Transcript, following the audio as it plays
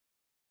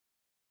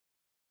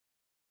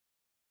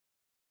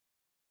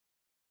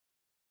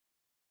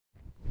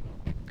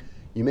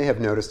You may have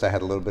noticed I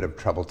had a little bit of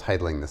trouble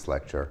titling this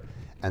lecture,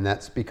 and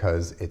that's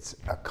because it's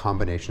a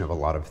combination of a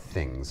lot of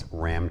things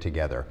rammed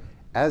together,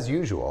 as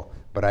usual,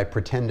 but I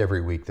pretend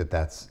every week that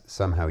that's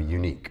somehow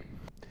unique.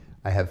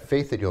 I have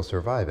faith that you'll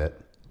survive it,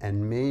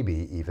 and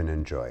maybe even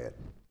enjoy it.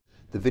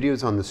 The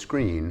videos on the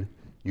screen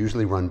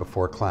usually run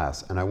before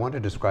class, and I want to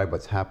describe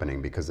what's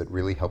happening because it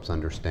really helps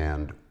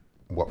understand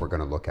what we're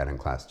going to look at in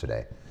class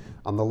today.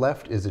 On the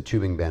left is a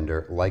tubing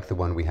bender like the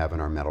one we have in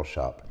our metal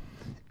shop.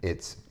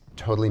 It's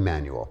totally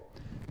manual.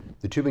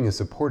 The tubing is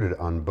supported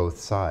on both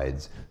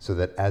sides so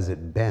that as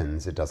it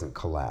bends, it doesn't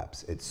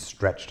collapse. It's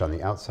stretched on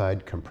the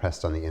outside,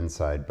 compressed on the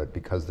inside, but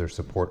because there's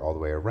support all the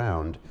way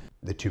around,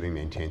 the tubing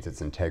maintains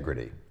its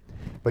integrity.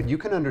 But you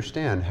can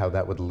understand how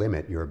that would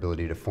limit your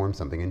ability to form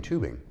something in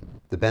tubing.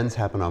 The bends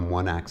happen on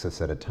one axis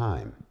at a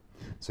time.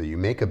 So you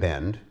make a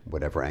bend,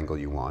 whatever angle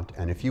you want,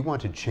 and if you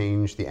want to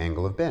change the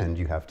angle of bend,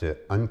 you have to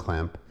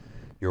unclamp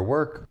your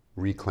work,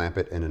 reclamp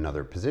it in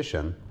another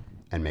position,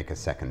 and make a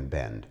second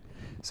bend.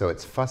 So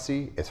it's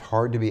fussy, it's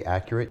hard to be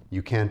accurate,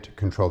 you can't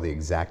control the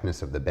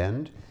exactness of the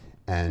bend,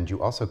 and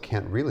you also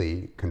can't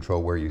really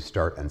control where you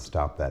start and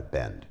stop that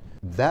bend.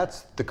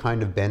 That's the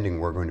kind of bending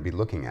we're going to be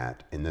looking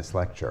at in this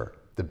lecture.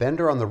 The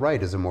bender on the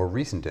right is a more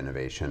recent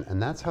innovation,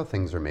 and that's how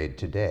things are made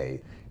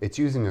today. It's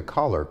using a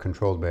collar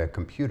controlled by a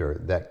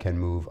computer that can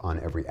move on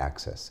every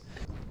axis.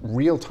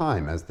 Real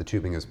time, as the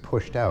tubing is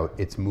pushed out,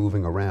 it's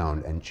moving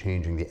around and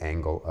changing the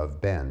angle of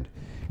bend.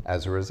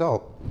 As a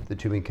result, the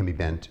tubing can be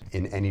bent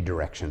in any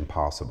direction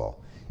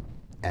possible,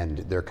 and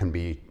there can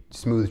be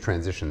smooth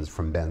transitions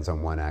from bends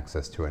on one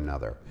axis to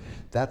another.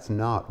 That's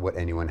not what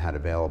anyone had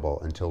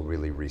available until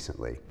really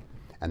recently,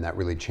 and that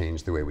really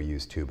changed the way we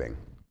use tubing.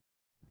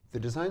 The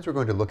designs we're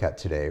going to look at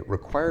today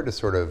required a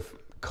sort of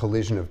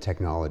collision of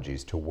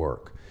technologies to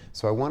work,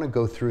 so I want to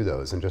go through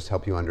those and just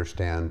help you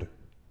understand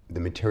the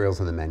materials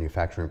and the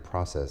manufacturing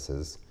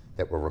processes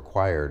that were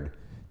required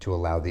to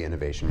allow the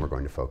innovation we're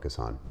going to focus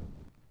on.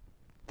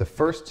 The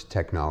first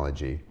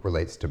technology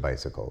relates to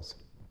bicycles.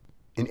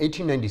 In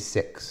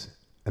 1896,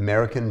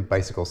 American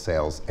bicycle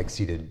sales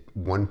exceeded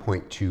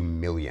 1.2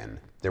 million.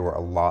 There were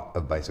a lot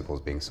of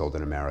bicycles being sold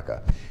in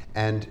America,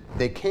 and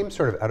they came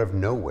sort of out of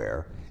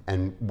nowhere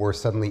and were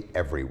suddenly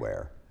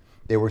everywhere.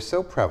 They were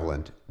so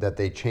prevalent that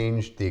they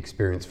changed the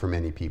experience for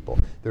many people.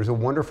 There's a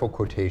wonderful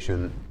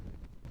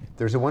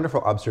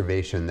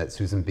observation that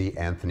Susan B.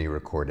 Anthony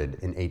recorded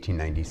in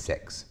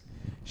 1896.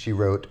 She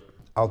wrote,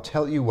 "I'll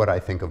tell you what I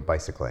think of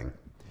bicycling.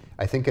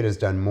 I think it has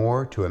done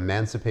more to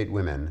emancipate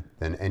women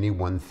than any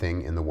one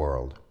thing in the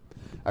world.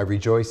 I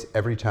rejoice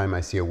every time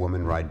I see a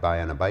woman ride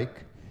by on a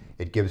bike.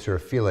 It gives her a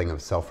feeling of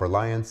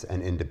self-reliance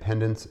and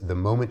independence the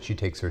moment she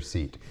takes her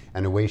seat,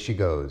 and away she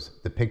goes,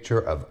 the picture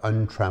of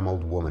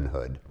untrammeled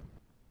womanhood."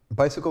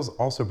 Bicycles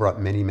also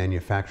brought many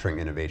manufacturing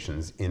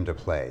innovations into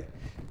play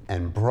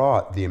and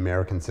brought the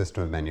American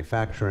system of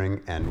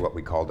manufacturing and what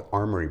we called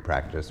armory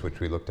practice, which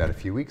we looked at a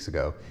few weeks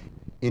ago,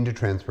 into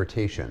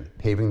transportation,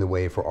 paving the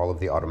way for all of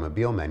the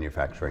automobile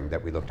manufacturing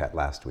that we looked at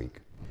last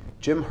week.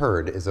 Jim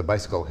Rhode is a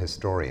bicycle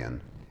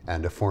historian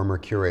and a former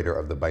curator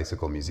of the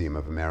Bicycle Museum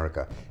of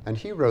America, and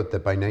he wrote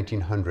that by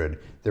 1900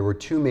 there were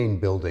two main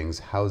buildings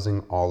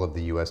housing all of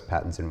the US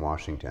patents in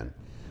Washington.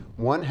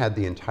 One had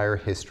the entire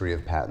history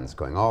of patents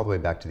going all the way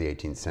back to the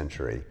 18th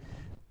century,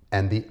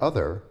 and the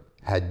other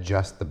had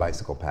just the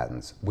bicycle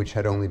patents, which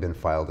had only been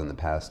filed in the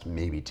past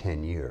maybe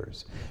 10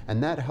 years.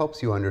 And that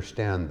helps you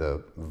understand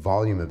the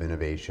volume of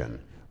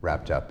innovation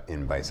wrapped up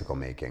in bicycle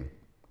making.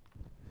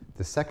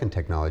 The second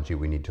technology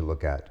we need to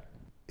look at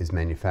is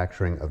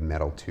manufacturing of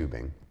metal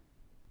tubing.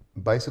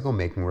 Bicycle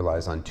making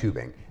relies on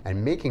tubing,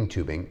 and making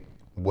tubing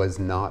was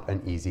not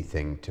an easy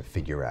thing to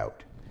figure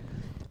out.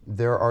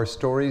 There are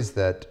stories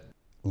that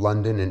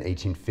London in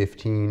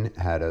 1815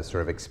 had a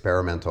sort of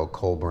experimental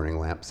coal-burning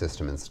lamp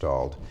system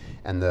installed,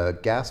 and the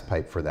gas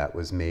pipe for that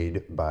was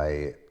made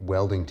by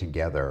welding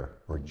together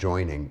or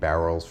joining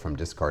barrels from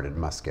discarded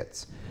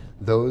muskets.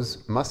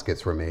 Those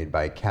muskets were made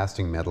by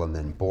casting metal and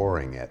then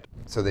boring it.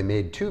 So they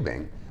made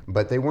tubing,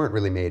 but they weren't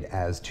really made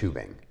as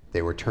tubing.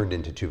 They were turned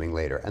into tubing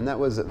later, and that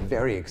was a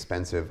very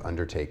expensive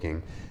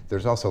undertaking.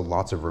 There's also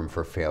lots of room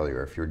for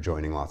failure if you're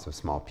joining lots of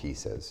small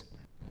pieces.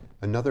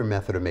 Another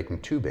method of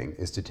making tubing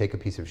is to take a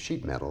piece of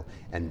sheet metal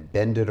and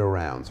bend it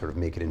around, sort of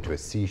make it into a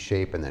C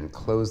shape, and then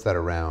close that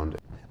around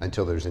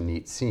until there's a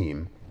neat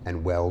seam,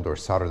 and weld or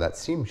solder that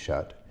seam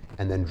shut,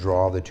 and then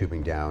draw the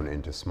tubing down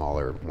into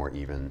smaller, more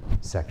even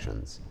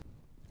sections.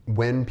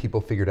 When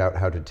people figured out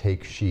how to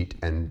take sheet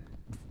and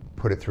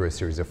put it through a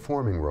series of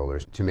forming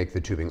rollers to make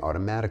the tubing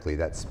automatically,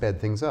 that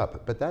sped things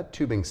up. But that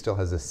tubing still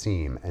has a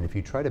seam, and if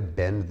you try to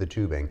bend the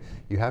tubing,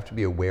 you have to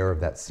be aware of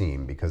that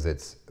seam because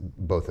it's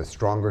both a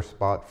stronger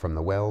spot from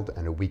the weld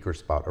and a weaker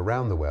spot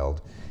around the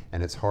weld,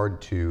 and it's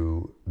hard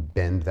to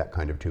bend that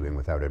kind of tubing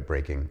without it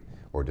breaking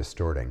or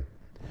distorting.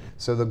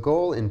 So the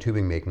goal in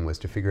tubing making was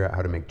to figure out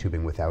how to make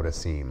tubing without a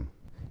seam.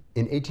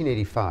 In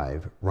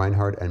 1885,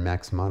 Reinhard and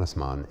Max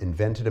Mannesmann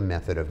invented a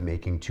method of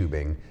making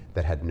tubing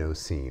that had no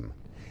seam.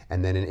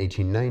 And then in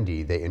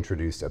 1890, they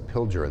introduced a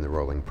pilger in the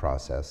rolling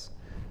process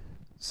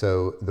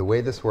So the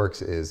way this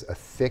works is a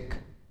thick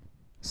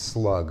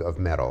slug of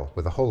metal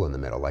with a hole in the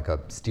middle, like a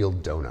steel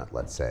donut,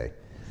 let's say,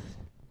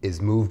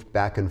 is moved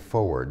back and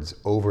forwards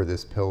over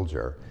this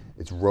pilger.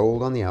 It's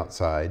rolled on the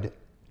outside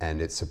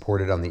and it's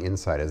supported on the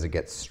inside as it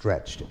gets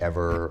stretched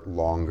ever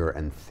longer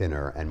and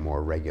thinner and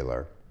more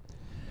regular.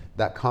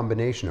 That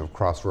combination of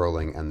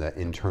cross-rolling and the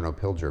internal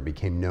pilger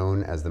became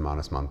known as the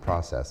Mannesmann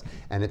process,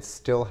 and it's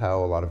still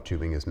how a lot of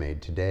tubing is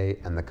made today,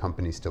 and the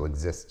company still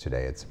exists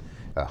today. It's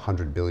a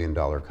 $100 billion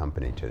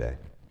company today.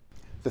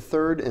 The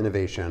third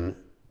innovation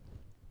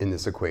in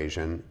this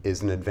equation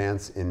is an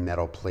advance in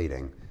metal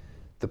plating.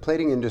 The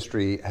plating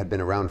industry had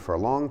been around for a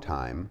long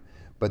time,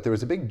 but there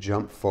was a big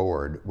jump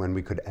forward when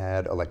we could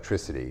add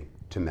electricity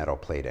to metal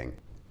plating.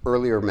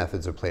 Earlier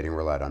methods of plating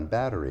relied on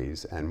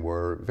batteries and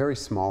were very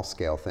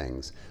small-scale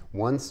things.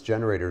 Once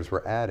generators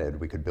were added,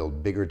 we could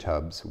build bigger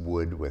tubs,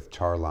 wood with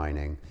tar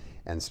lining,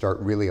 and start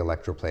really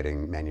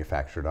electroplating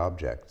manufactured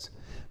objects.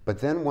 But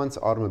then once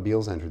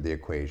automobiles entered the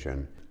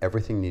equation,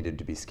 everything needed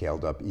to be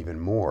scaled up even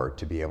more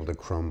to be able to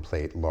chrome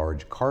plate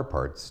large car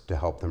parts to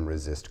help them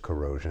resist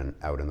corrosion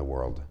out in the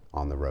world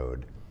on the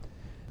road.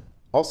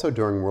 Also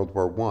during World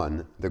War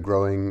I, the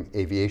growing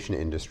aviation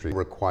industry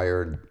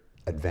required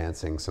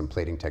advancing some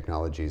plating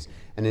technologies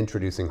and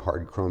introducing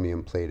hard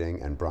chromium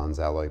plating and bronze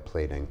alloy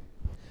plating.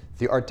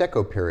 The Art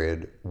Deco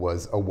period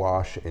was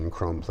awash in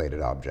chrome-plated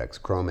objects.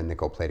 Chrome and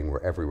nickel plating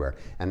were everywhere,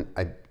 and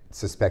I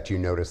suspect you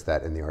noticed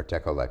that in the Art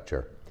Deco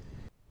lecture.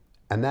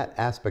 And that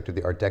aspect of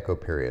the Art Deco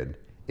period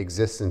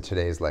exists in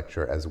today's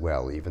lecture as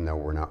well, even though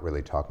we're not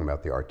really talking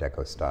about the Art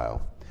Deco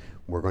style.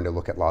 We're going to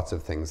look at lots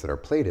of things that are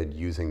plated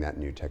using that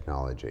new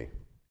technology.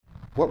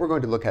 What we're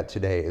going to look at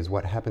today is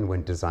what happened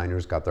when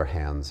designers got their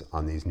hands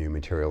on these new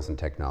materials and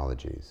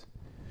technologies.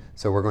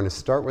 So we're going to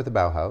start with the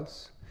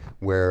Bauhaus,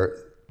 where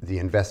the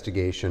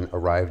investigation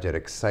arrived at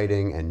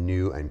exciting and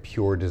new and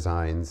pure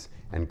designs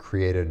and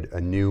created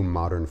a new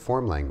modern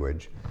form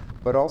language,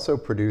 but also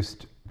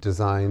produced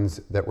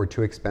designs that were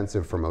too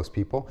expensive for most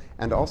people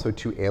and also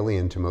too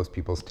alien to most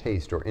people's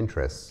taste or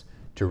interests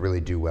to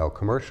really do well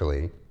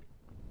commercially.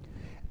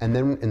 And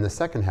then in the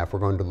second half, we're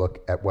going to look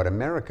at what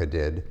America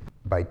did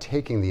by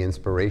taking the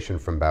inspiration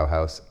from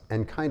Bauhaus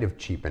and kind of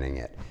cheapening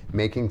it,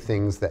 making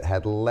things that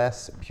had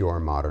less pure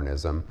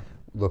modernism,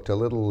 looked a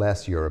little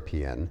less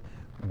European,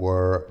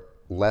 were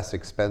less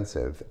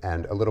expensive,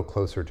 and a little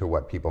closer to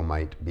what people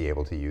might be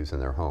able to use in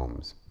their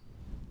homes.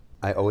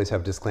 I always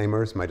have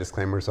disclaimers. My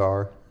disclaimers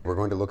are, we're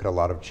going to look at a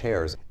lot of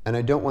chairs, and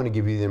I don't want to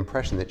give you the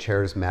impression that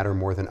chairs matter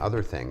more than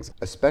other things,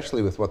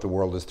 especially with what the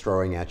world is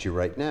throwing at you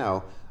right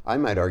now. I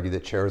might argue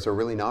that chairs are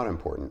really not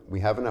important. We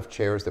have enough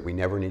chairs that we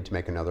never need to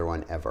make another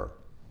one ever.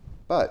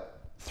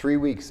 But 3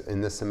 weeks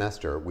in this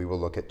semester, we will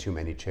look at too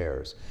many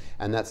chairs.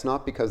 And that's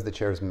not because the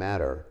chairs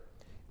matter.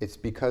 It's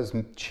because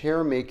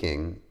chair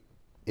making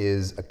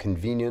is a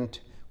convenient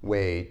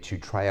way to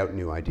try out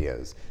new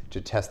ideas, to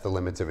test the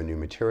limits of a new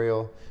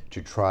material,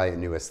 to try a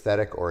new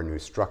aesthetic or a new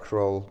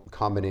structural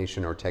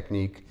combination or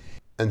technique.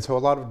 And so a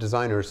lot of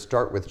designers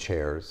start with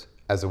chairs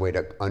as a way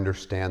to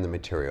understand the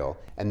material,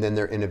 and then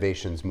their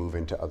innovations move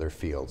into other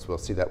fields. We'll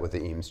see that with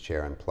the Eames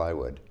chair and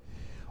plywood.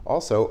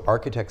 Also,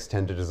 architects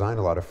tend to design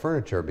a lot of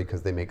furniture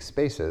because they make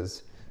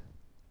spaces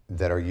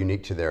that are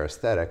unique to their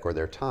aesthetic or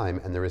their time,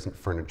 and there isn't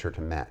furniture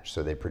to match,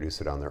 so they produce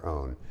it on their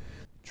own.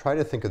 Try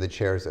to think of the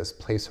chairs as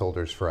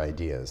placeholders for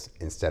ideas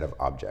instead of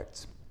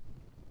objects.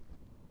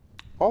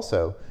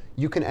 Also,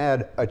 you can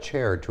add a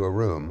chair to a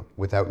room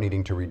without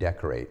needing to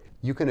redecorate.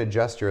 You can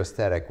adjust your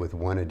aesthetic with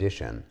one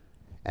addition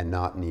and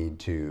not need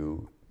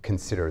to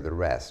consider the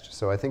rest.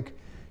 So I think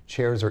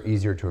chairs are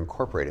easier to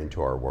incorporate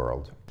into our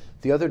world.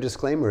 The other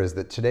disclaimer is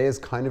that today is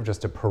kind of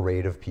just a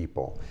parade of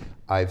people.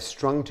 I've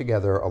strung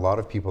together a lot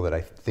of people that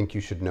I think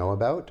you should know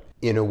about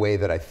in a way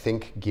that I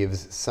think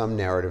gives some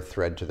narrative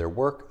thread to their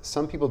work.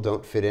 Some people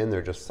don't fit in,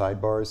 they're just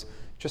sidebars.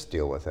 Just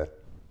deal with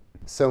it.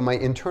 So my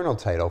internal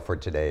title for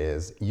today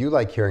is, You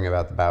Like Hearing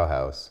About the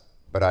Bauhaus,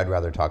 but I'd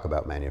rather talk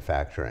about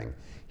manufacturing.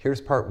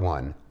 Here's part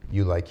one,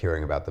 You Like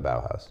Hearing About the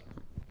Bauhaus.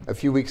 A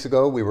few weeks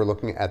ago, we were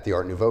looking at the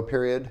Art Nouveau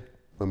period,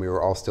 when we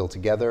were all still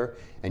together,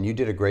 and you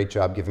did a great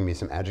job giving me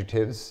some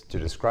adjectives to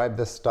describe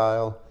this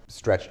style.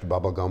 Stretched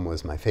bubblegum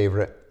was my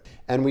favorite.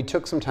 And we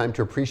took some time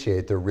to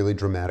appreciate the really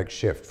dramatic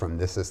shift from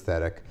this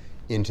aesthetic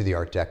into the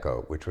Art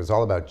Deco, which was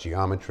all about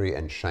geometry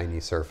and shiny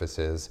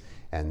surfaces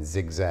and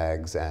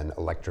zigzags and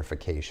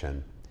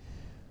electrification.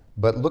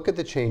 But look at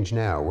the change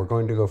now. We're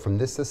going to go from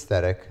this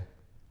aesthetic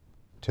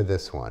to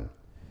this one.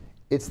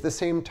 It's the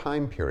same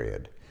time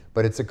period,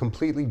 but it's a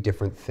completely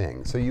different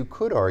thing. So you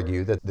could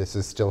argue that this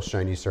is still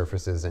shiny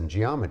surfaces and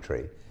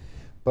geometry,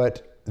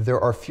 but there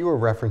are fewer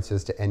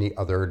references to any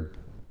other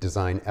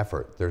design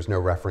effort. There's no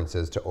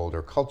references to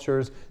older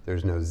cultures,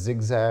 there's no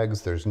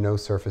zigzags, there's no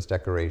surface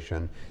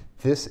decoration.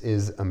 This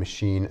is a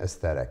machine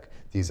aesthetic.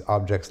 These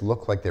objects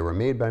look like they were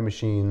made by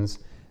machines.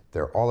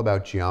 They're all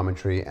about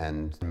geometry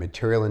and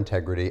material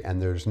integrity, and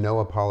there's no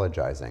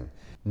apologizing.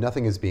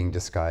 Nothing is being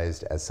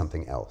disguised as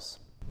something else.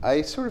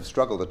 I sort of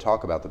struggle to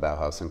talk about the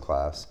Bauhaus in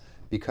class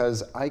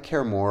because I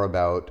care more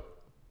about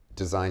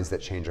designs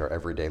that change our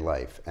everyday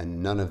life,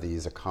 and none of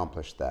these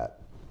accomplished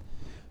that.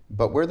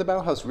 But where the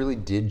Bauhaus really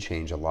did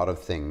change a lot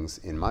of things,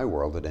 in my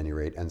world at any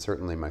rate, and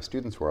certainly my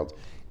students' world,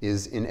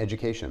 is in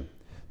education.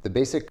 The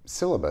basic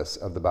syllabus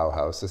of the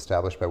Bauhaus,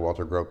 established by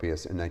Walter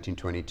Gropius in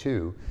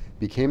 1922,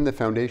 became the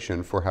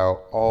foundation for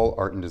how all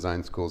art and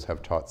design schools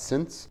have taught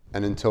since,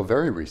 and until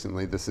very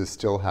recently, this is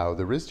still how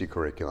the RISD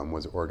curriculum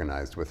was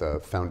organized, with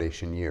a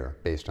foundation year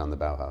based on the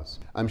Bauhaus.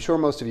 I'm sure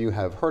most of you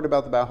have heard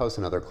about the Bauhaus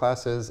in other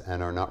classes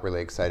and are not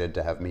really excited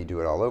to have me do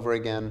it all over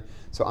again,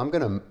 so I'm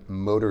going to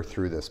motor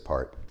through this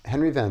part.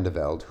 Henry van de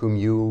Velde, whom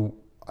you,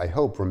 I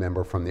hope,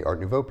 remember from the Art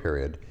Nouveau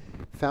period,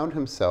 found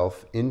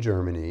himself in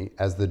Germany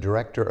as the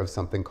director of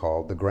something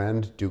called the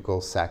Grand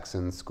Ducal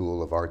Saxon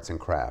School of Arts and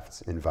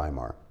Crafts in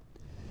Weimar.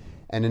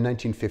 And in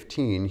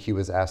 1915, he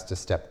was asked to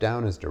step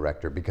down as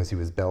director because he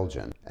was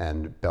Belgian,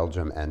 and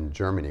Belgium and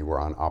Germany were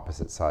on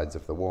opposite sides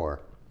of the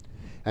war.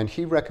 And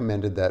he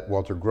recommended that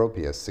Walter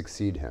Gropius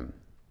succeed him.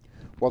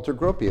 Walter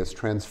Gropius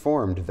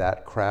transformed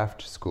that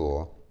craft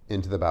school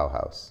into the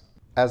Bauhaus.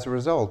 As a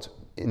result,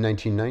 in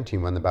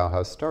 1919, when the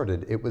Bauhaus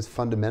started, it was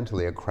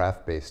fundamentally a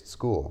craft-based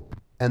school.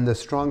 And the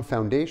strong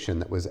foundation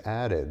that was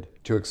added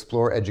to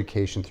explore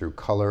education through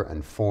color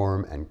and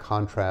form and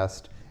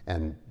contrast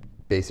and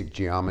basic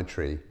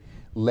geometry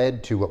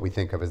led to what we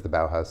think of as the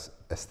Bauhaus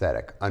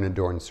aesthetic: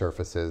 unadorned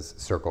surfaces,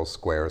 circles,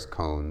 squares,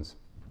 cones.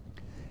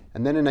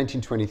 And then in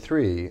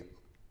 1923,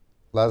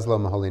 Laszlo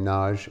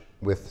Moholy-Nagy,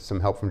 with some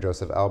help from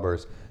Joseph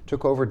Albers,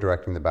 took over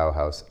directing the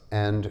Bauhaus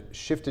and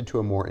shifted to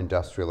a more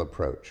industrial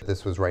approach.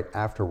 This was right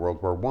after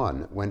World War I,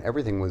 when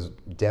everything was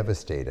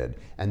devastated,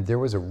 and there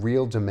was a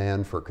real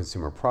demand for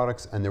consumer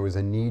products, and there was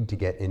a need to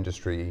get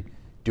industry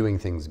doing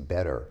things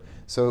better.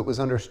 So it was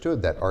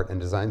understood that art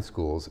and design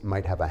schools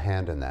might have a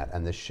hand in that,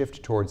 and the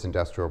shift towards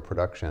industrial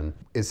production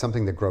is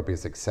something that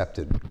Gropius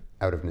accepted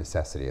out of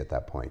necessity at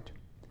that point.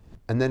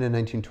 And then in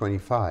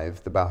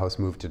 1925, the Bauhaus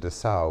moved to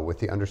Dessau with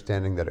the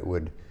understanding that it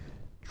would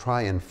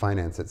try and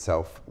finance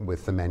itself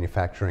with the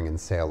manufacturing and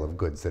sale of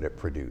goods that it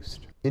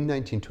produced. In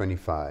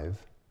 1925,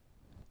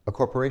 a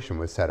corporation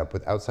was set up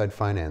with outside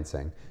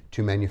financing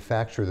to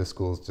manufacture the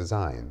school's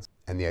designs.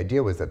 And the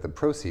idea was that the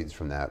proceeds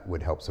from that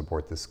would help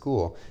support the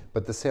school,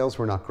 but the sales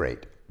were not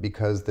great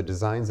because the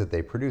designs that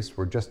they produced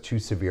were just too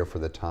severe for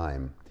the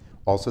time.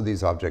 Also,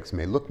 these objects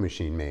may look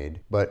machine-made,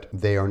 but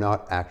they are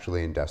not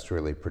actually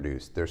industrially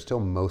produced. They're still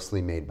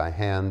mostly made by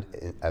hand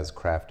as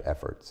craft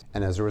efforts.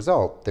 And as a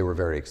result, they were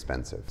very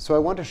expensive. So I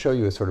want to show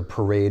you a sort of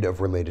parade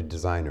of related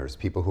designers,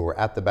 people who were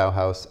at the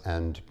Bauhaus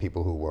and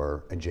people who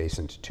were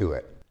adjacent to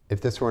it. If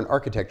this were an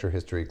architecture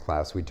history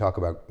class, we'd talk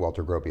about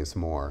Walter Gropius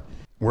more.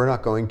 We're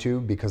not going to,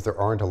 because there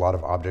aren't a lot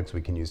of objects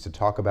we can use to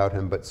talk about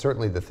him, but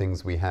certainly the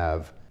things we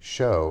have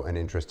show an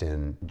interest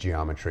in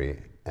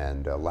geometry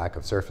and a lack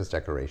of surface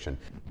decoration.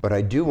 But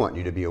I do want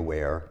you to be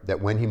aware that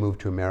when he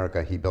moved to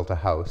America, he built a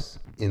house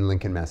in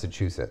Lincoln,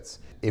 Massachusetts.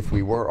 If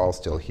we were all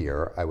still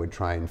here, I would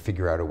try and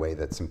figure out a way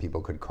that some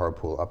people could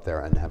carpool up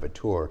there and have a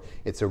tour.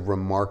 It's a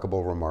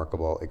remarkable,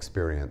 remarkable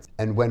experience.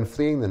 And when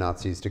fleeing the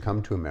Nazis to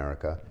come to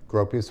America,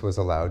 Gropius was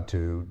allowed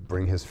to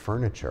bring his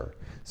furniture.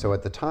 So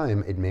at the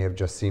time, it may have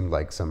just seemed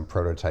like some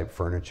prototype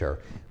furniture,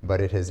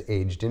 but it has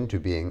aged into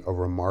being a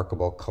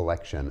remarkable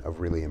collection of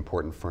really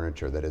important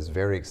furniture that is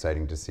very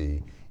exciting to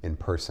see in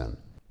person.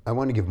 I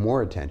want to give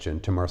more attention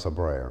to Marcel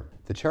Breuer.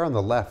 The chair on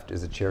the left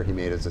is a chair he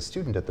made as a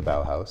student at the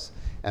Bauhaus,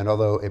 and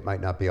although it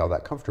might not be all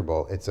that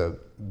comfortable, it's a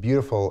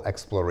beautiful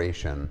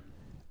exploration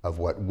of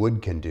what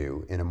wood can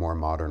do in a more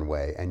modern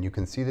way. And you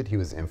can see that he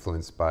was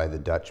influenced by the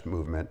Dutch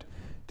movement,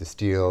 De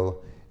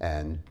Stijl,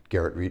 and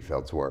Gerrit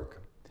Rietveld's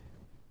work.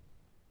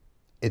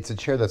 It's a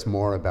chair that's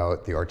more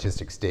about the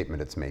artistic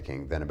statement it's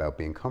making than about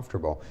being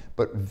comfortable,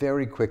 but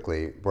very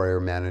quickly, Breuer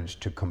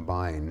managed to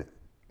combine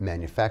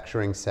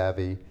manufacturing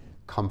savvy,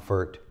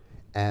 comfort,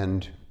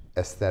 and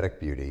aesthetic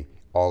beauty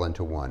all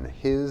into one.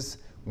 His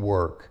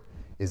work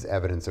is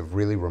evidence of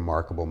really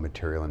remarkable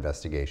material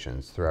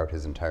investigations throughout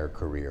his entire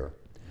career.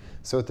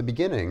 So at the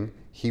beginning,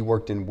 he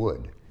worked in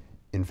wood.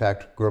 In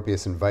fact,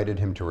 Gropius invited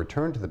him to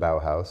return to the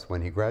Bauhaus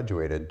when he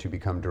graduated to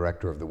become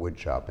director of the wood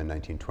shop in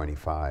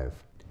 1925.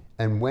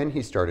 And when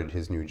he started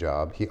his new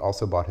job, he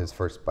also bought his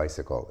first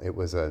bicycle. It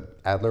was an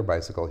Adler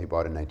bicycle he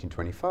bought in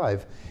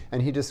 1925,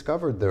 and he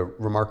discovered the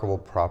remarkable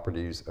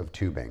properties of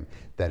tubing,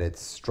 that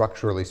it's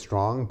structurally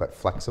strong but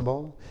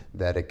flexible,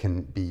 that it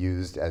can be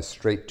used as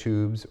straight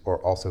tubes or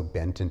also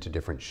bent into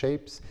different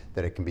shapes,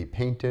 that it can be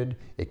painted,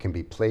 it can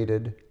be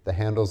plated. The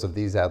handles of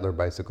these Adler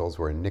bicycles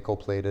were nickel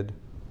plated.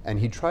 And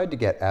he tried to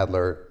get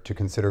Adler to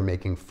consider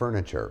making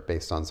furniture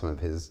based on some of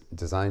his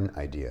design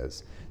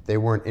ideas. They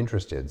weren't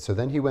interested, so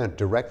then he went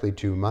directly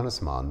to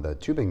Mannesmann, the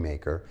tubing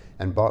maker,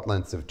 and bought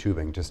lengths of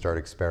tubing to start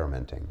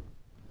experimenting.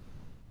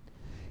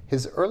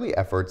 His early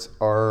efforts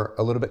are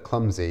a little bit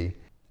clumsy,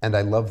 and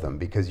I love them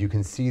because you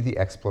can see the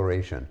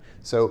exploration.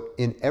 So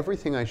in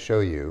everything I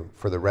show you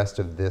for the rest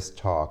of this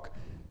talk,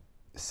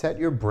 set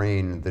your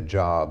brain the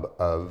job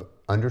of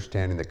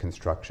understanding the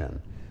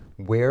construction.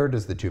 Where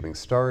does the tubing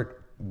start?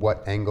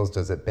 what angles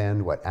does it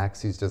bend, what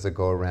axes does it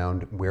go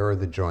around, where are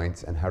the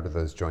joints, and how do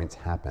those joints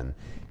happen.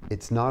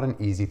 It's not an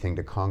easy thing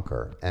to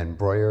conquer, and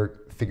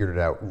Breuer figured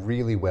it out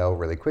really well,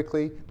 really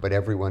quickly, but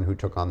everyone who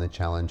took on the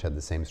challenge had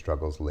the same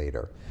struggles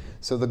later.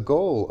 So the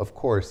goal, of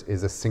course,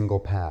 is a single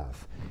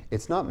path.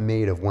 It's not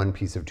made of one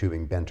piece of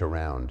tubing bent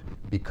around.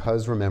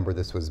 Because, remember,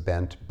 this was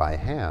bent by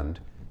hand,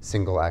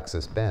 single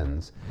axis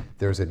bends,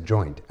 there's a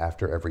joint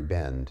after every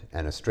bend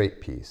and a straight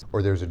piece,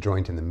 or there's a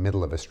joint in the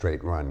middle of a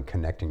straight run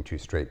connecting two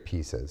straight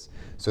pieces.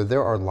 So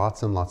there are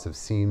lots and lots of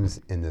seams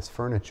in this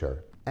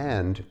furniture,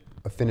 and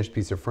a finished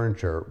piece of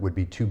furniture would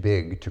be too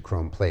big to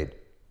chrome plate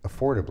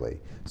affordably.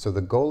 So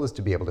the goal is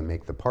to be able to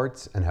make the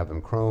parts and have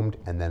them chromed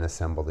and then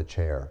assemble the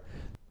chair.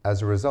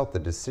 As a result, the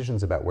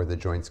decisions about where the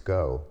joints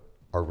go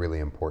are really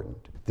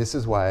important. This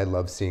is why I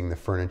love seeing the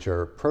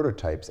furniture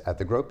prototypes at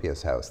the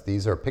Gropius house.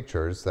 These are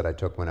pictures that I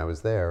took when I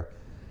was there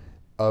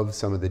of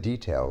some of the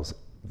details.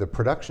 The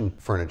production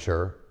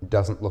furniture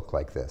doesn't look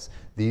like this.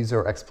 These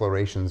are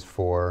explorations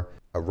for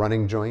a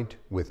running joint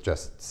with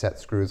just set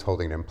screws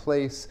holding it in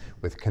place,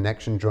 with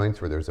connection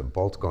joints where there's a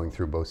bolt going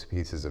through both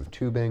pieces of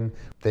tubing.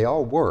 They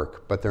all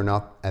work, but they're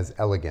not as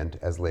elegant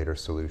as later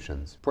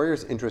solutions.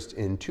 Breuer's interest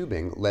in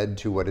tubing led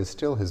to what is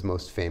still his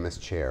most famous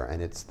chair,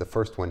 and it's the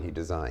first one he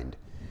designed.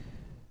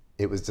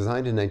 It was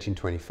designed in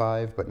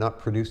 1925, but not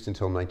produced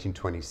until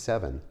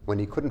 1927. When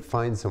he couldn't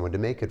find someone to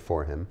make it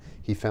for him,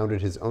 he founded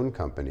his own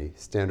company,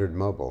 Standard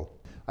Mobile.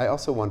 I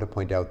also want to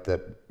point out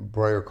that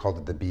Breuer called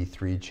it the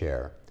B3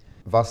 chair.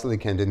 Vasily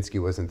Kandinsky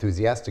was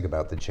enthusiastic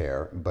about the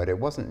chair, but it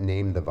wasn't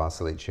named the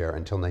Vasily chair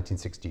until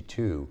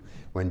 1962,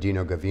 when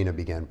Dino Gavina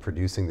began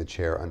producing the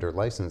chair under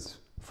license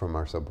from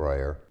Marcel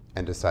Breuer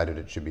and decided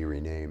it should be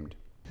renamed.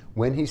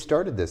 When he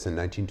started this in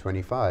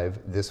 1925,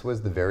 this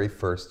was the very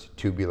first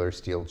tubular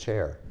steel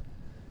chair.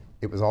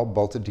 It was all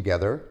bolted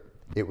together.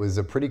 It was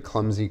a pretty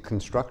clumsy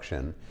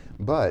construction,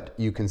 but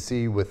you can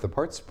see with the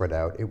parts spread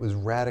out, it was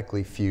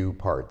radically few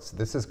parts.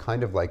 This is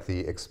kind of like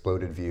the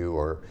exploded view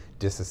or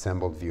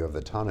disassembled view of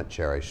the Tonnet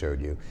chair I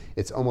showed you.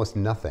 It's almost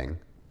nothing,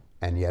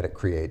 and yet it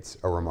creates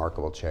a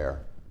remarkable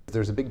chair.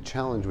 There's a big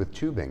challenge with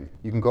tubing.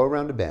 You can go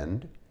around a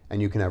bend,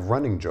 and you can have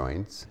running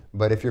joints,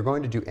 but if you're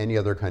going to do any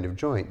other kind of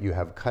joint, you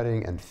have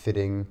cutting and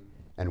fitting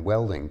and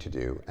welding to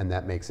do, and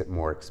that makes it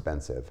more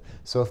expensive.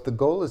 So if the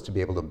goal is to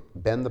be able to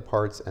bend the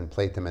parts and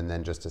plate them and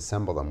then just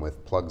assemble them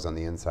with plugs on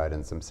the inside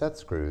and some set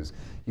screws,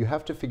 you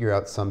have to figure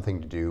out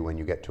something to do when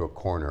you get to a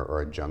corner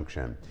or a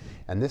junction.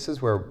 And this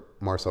is where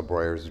Marcel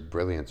Breuer's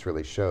brilliance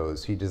really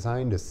shows. He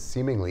designed a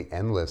seemingly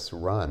endless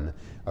run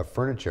of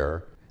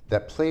furniture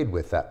that played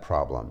with that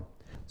problem.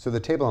 So the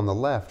table on the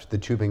left, the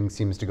tubing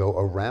seems to go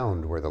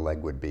around where the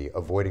leg would be,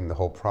 avoiding the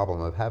whole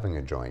problem of having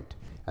a joint.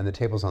 And the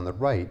tables on the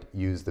right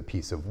use the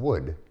piece of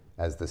wood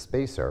as the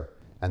spacer,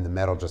 and the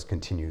metal just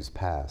continues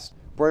past.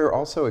 Breuer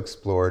also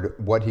explored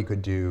what he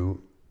could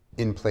do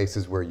in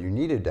places where you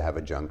needed to have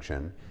a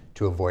junction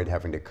to avoid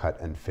having to cut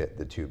and fit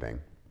the tubing.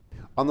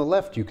 On the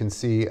left, you can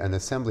see an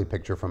assembly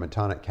picture from a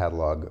Tonnet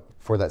catalog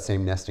for that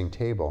same nesting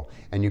table,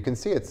 and you can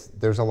see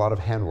there's a lot of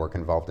handwork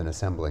involved in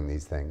assembling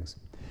these things.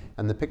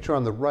 And the picture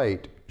on the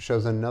right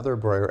shows another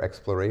Breuer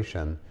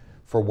exploration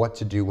for what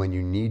to do when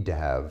you need to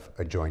have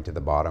a joint at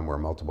the bottom where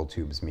multiple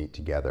tubes meet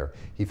together.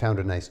 He found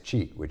a nice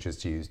cheat, which is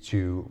to use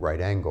two right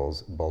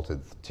angles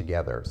bolted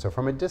together. So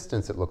from a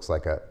distance, it looks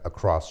like a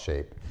cross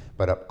shape,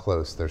 but up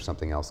close, there's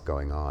something else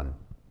going on.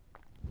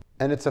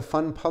 And it's a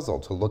fun puzzle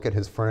to look at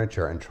his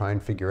furniture and try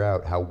and figure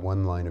out how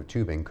one line of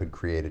tubing could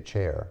create a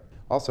chair.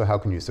 Also, how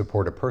can you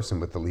support a person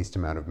with the least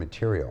amount of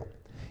material?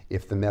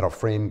 If the metal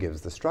frame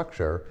gives the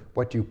structure,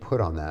 what do you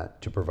put on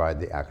that to provide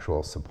the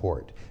actual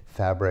support?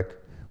 Fabric,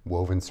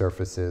 woven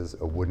surfaces,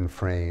 a wooden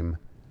frame.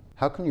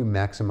 How can you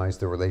maximize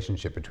the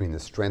relationship between the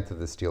strength of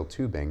the steel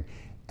tubing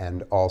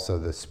and also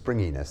the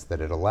springiness that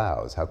it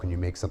allows? How can you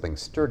make something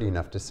sturdy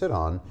enough to sit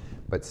on,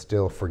 but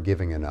still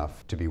forgiving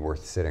enough to be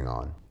worth sitting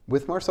on?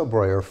 With Marcel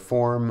Breuer,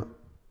 form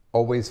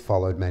always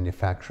followed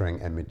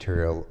manufacturing and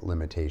material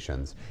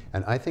limitations.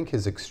 And I think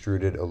his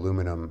extruded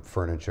aluminum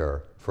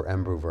furniture for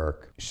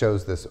Embouwerk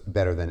shows this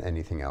better than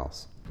anything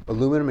else.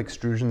 Aluminum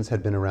extrusions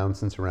had been around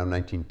since around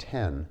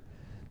 1910,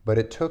 but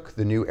it took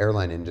the new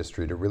airline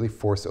industry to really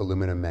force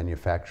aluminum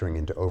manufacturing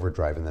into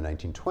overdrive in the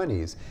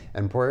 1920s,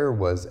 and Breuer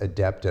was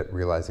adept at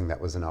realizing that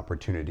was an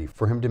opportunity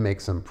for him to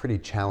make some pretty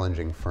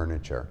challenging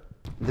furniture.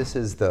 This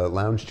is the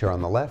lounge chair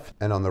on the left,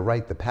 and on the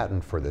right, the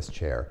patent for this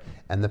chair.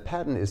 And the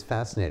patent is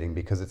fascinating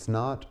because it's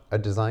not a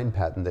design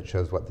patent that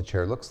shows what the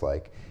chair looks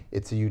like.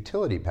 It's a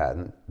utility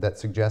patent that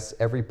suggests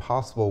every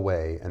possible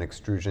way an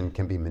extrusion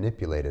can be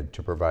manipulated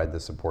to provide the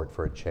support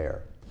for a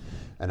chair.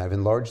 And I've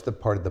enlarged the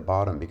part at the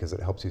bottom because it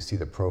helps you see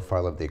the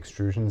profile of the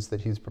extrusions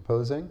that he's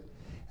proposing.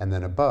 And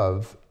then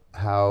above,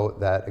 how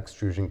that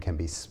extrusion can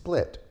be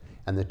split,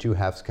 and the two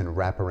halves can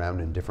wrap around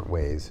in different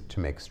ways to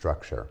make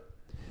structure.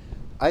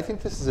 I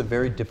think this is a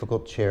very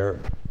difficult chair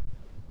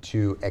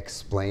to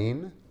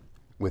explain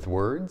with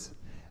words.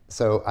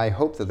 So I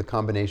hope that the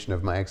combination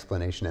of my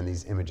explanation and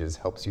these images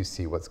helps you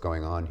see what's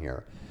going on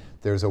here.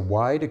 There's a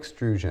wide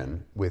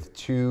extrusion with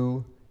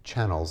two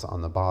channels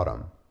on the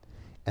bottom.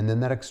 And then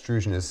that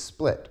extrusion is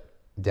split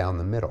down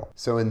the middle.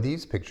 So in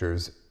these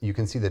pictures, you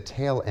can see the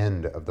tail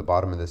end of the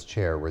bottom of this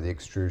chair where the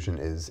extrusion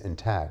is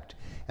intact,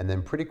 and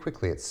then pretty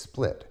quickly it's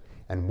split.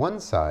 And one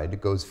side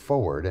goes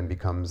forward and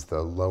becomes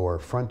the lower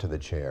front of the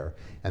chair,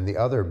 and the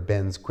other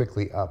bends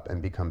quickly up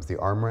and becomes the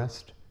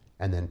armrest,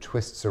 and then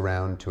twists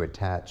around to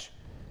attach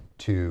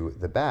to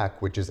the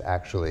back, which is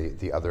actually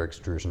the other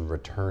extrusion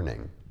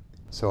returning.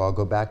 So I'll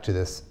go back to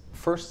this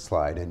first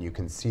slide and you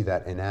can see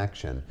that in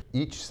action.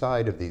 Each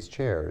side of these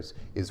chairs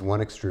is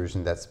one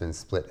extrusion that's been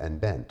split and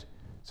bent.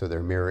 So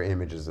they're mirror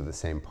images of the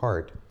same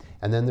part.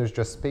 And then there's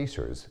just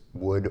spacers,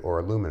 wood or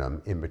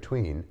aluminum, in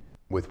between,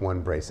 with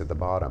one brace at the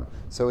bottom.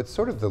 So it's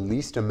sort of the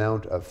least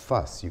amount of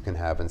fuss you can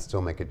have and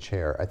still make a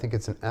chair. I think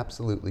it's an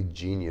absolutely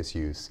genius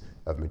use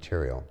of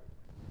material.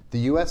 The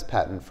US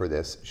patent for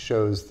this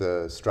shows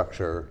the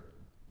structure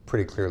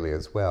pretty clearly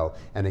as well.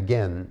 And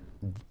again,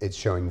 it's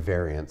showing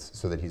variance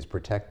so that he's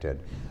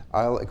protected.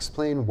 I'll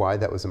explain why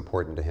that was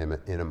important to him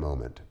in a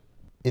moment.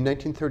 In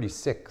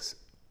 1936,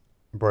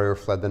 Breuer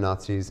fled the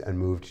Nazis and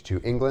moved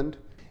to England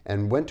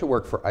and went to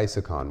work for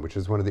Isokon, which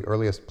is one of the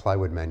earliest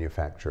plywood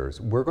manufacturers.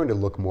 We're going to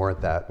look more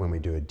at that when we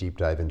do a deep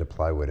dive into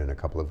plywood in a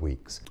couple of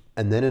weeks.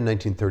 And then in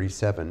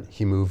 1937,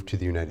 he moved to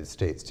the United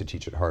States to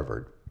teach at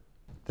Harvard.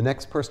 The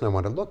next person I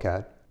want to look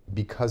at,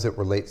 because it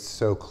relates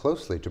so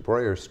closely to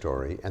Breuer's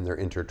story and they're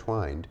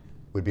intertwined,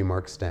 would be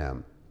Mark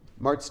Stam.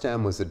 Mark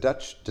Stam was a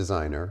Dutch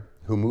designer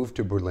who moved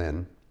to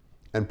Berlin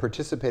and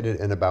participated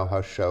in a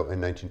Bauhaus show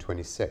in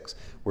 1926,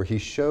 where he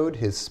showed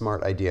his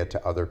smart idea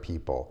to other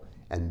people,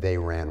 and they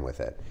ran with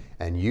it.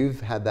 And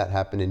you've had that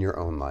happen in your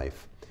own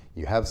life.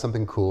 You have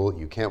something cool,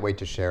 you can't wait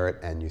to share it,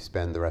 and you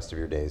spend the rest of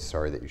your days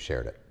sorry that you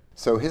shared it.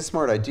 So his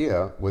smart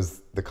idea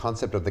was the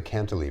concept of the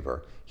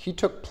cantilever. He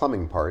took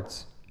plumbing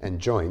parts and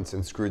joints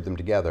and screwed them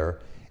together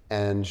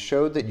and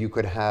showed that you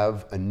could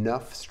have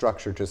enough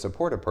structure to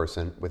support a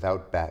person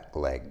without back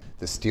leg.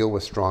 The steel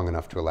was strong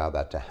enough to allow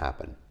that to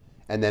happen.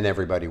 And then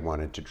everybody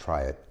wanted to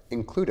try it,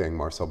 including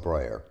Marcel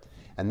Breuer.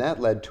 And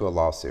that led to a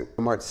lawsuit.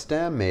 Mark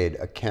Stam made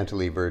a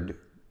cantilevered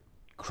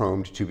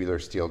chromed tubular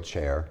steel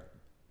chair,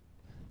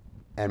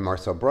 and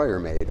Marcel Breuer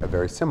made a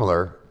very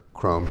similar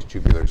chromed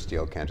tubular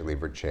steel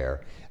cantilevered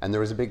chair. And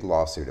there was a big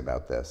lawsuit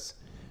about this.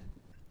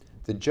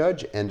 The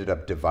judge ended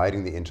up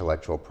dividing the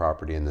intellectual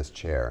property in this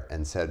chair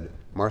and said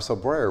Marcel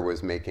Breuer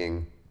was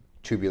making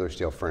tubular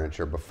steel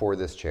furniture before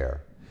this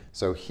chair.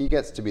 So he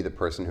gets to be the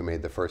person who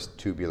made the first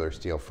tubular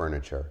steel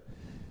furniture.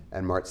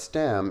 And Mark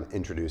Stam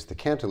introduced the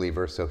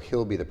cantilever, so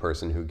he'll be the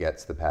person who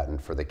gets the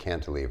patent for the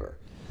cantilever.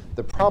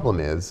 The problem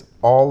is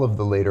all of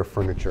the later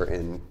furniture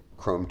in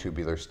chrome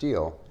tubular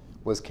steel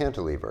was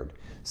cantilevered.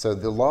 So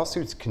the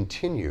lawsuits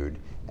continued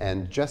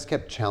and just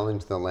kept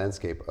challenging the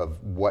landscape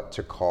of what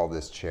to call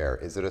this chair.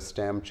 Is it a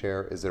Stam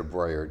chair? Is it a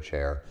Breuer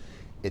chair?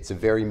 It's a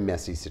very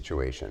messy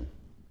situation.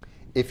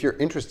 If you're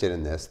interested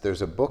in this,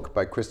 there's a book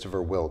by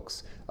Christopher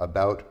Wilkes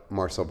about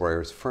Marcel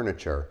Breuer's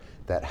furniture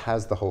that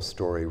has the whole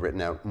story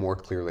written out more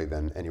clearly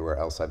than anywhere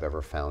else I've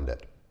ever found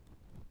it.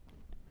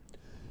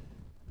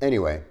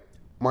 Anyway,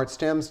 Mark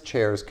Stam's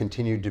chairs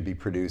continued to be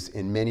produced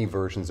in many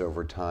versions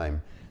over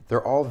time.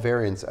 They're all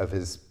variants of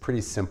his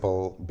pretty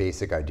simple,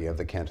 basic idea of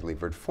the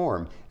cantilevered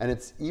form, and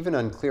it's even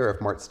unclear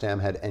if Mark Stam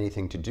had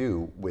anything to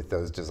do with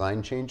those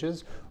design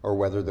changes or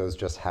whether those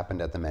just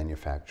happened at the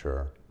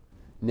manufacturer.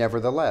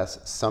 Nevertheless,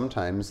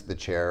 sometimes the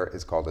chair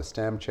is called a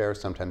Stam chair,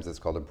 sometimes it's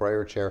called a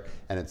Breuer chair,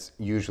 and it's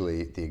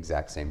usually the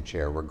exact same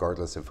chair,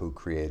 regardless of who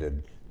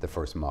created the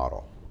first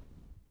model.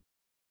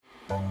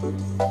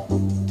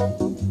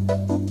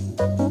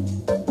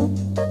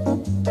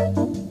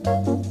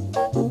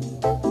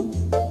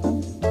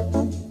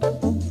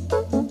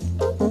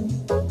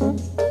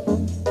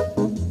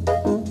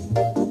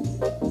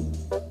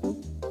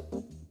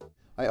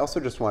 I also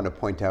just want to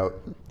point out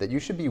that you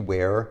should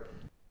beware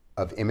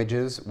of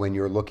images when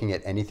you're looking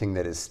at anything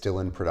that is still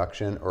in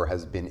production or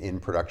has been in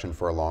production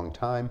for a long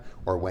time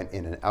or went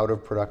in and out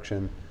of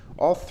production.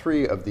 All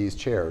three of these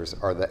chairs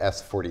are the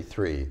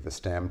S43, the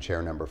Stam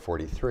chair number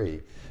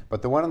 43,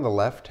 but the one on the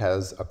left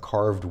has a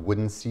carved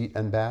wooden seat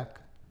and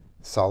back,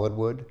 solid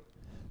wood.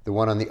 The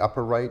one on the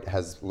upper right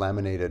has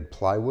laminated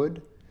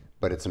plywood,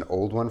 but it's an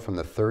old one from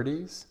the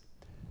 30s.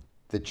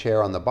 The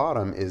chair on the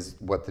bottom is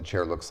what the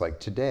chair looks like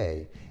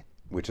today,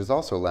 which is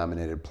also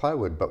laminated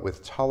plywood, but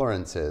with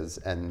tolerances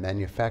and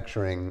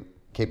manufacturing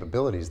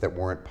capabilities that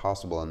weren't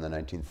possible in the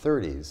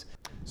 1930s.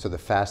 So the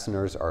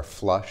fasteners are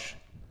flush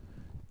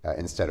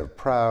instead of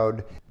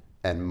proud,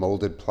 and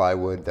molded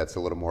plywood that's a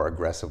little more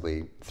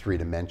aggressively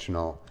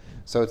three-dimensional.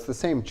 So it's the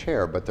same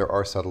chair, but there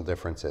are subtle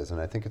differences,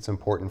 and I think it's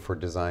important for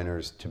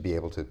designers to be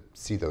able to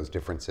see those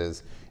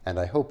differences, and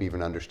I hope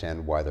even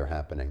understand why they're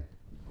happening.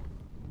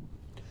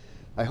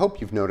 I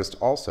hope you've noticed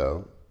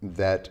also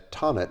that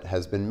Tonnet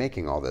has been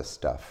making all this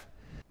stuff.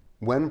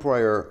 When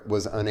Breuer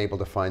was unable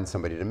to find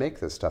somebody to make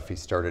this stuff, he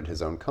started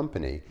his own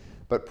company,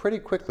 But pretty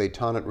quickly,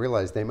 Tonnant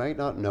realized they might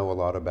not know a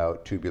lot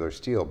about tubular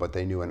steel, but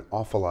they knew an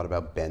awful lot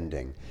about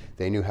bending.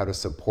 They knew how to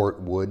support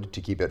wood to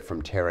keep it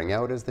from tearing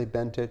out as they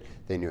bent it.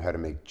 They knew how to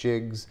make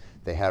jigs.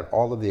 They had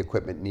all of the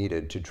equipment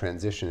needed to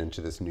transition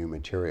into this new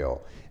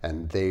material.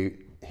 And they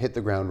hit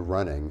the ground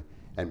running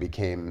and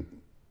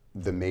became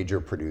the major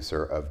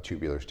producer of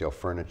tubular steel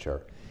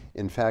furniture.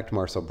 In fact,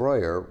 Marcel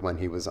Breuer, when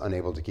he was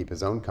unable to keep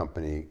his own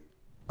company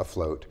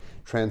afloat,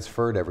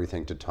 transferred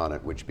everything to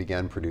Tonnant, which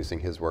began producing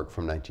his work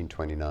from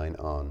 1929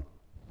 on.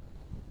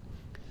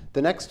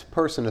 The next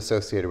person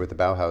associated with the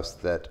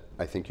Bauhaus that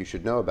I think you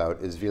should know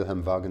about is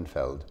Wilhelm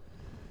Wagenfeld.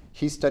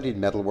 He studied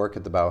metalwork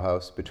at the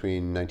Bauhaus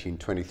between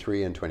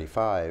 1923 and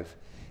 25,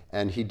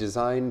 and he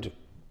designed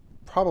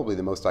probably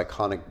the most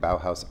iconic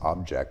Bauhaus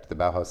object, the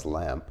Bauhaus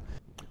lamp,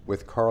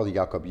 with Carl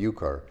Jakob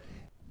Uecker.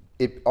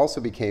 It also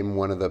became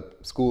one of the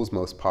school's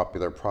most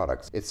popular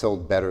products. It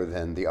sold better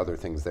than the other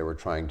things they were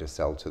trying to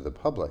sell to the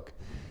public.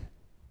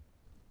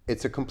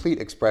 It's a complete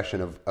expression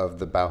of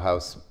the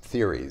Bauhaus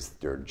theories.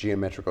 There are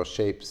geometrical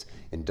shapes,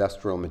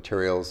 industrial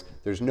materials.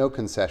 There's no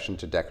concession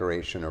to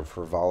decoration or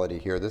frivolity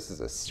here. This is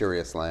a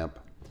serious lamp.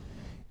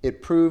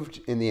 It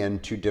proved in the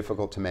end too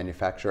difficult to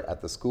manufacture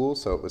at the school,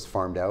 so it was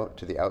farmed out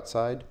to the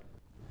outside.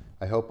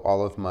 I hope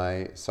all of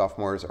my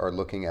sophomores are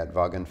looking at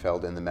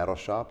Wagenfeld in the metal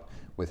shop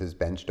with his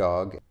bench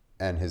dog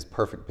and his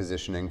perfect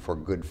positioning for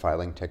good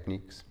filing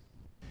techniques.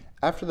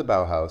 After the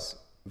Bauhaus,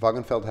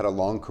 Wagenfeld had a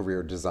long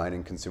career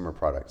designing consumer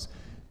products.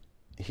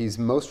 He's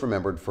most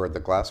remembered for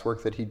the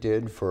glasswork that he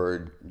did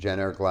for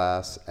Jenner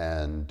Glass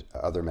and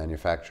other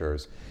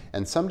manufacturers,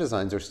 and some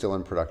designs are still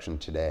in production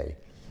today.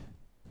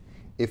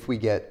 If we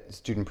get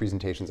student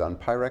presentations on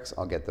Pyrex,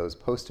 I'll get those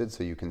posted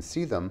so you can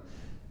see them.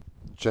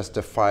 Just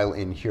a file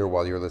in here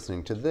while you're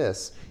listening to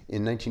this,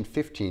 in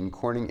 1915,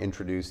 Corning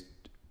introduced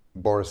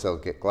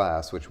borosilicate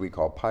glass, which we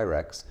call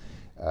Pyrex,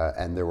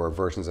 and there were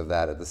versions of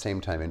that at the same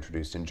time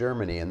introduced in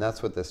Germany, and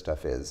that's what this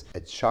stuff is.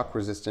 It's shock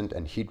resistant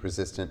and heat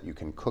resistant, you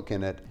can cook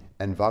in it,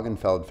 and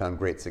Wagenfeld found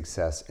great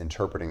success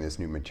interpreting this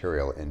new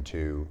material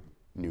into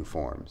new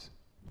forms.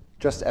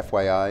 Just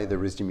FYI, the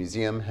RISD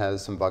Museum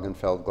has some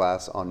Wagenfeld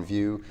glass on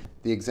view.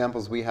 The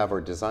examples we have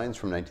are designs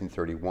from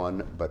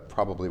 1931, but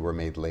probably were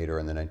made later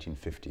in the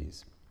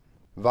 1950s.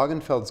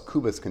 Wagenfeld's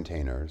Kubus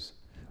containers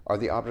are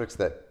the objects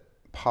that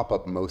pop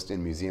up most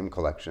in museum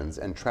collections,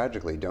 and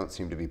tragically don't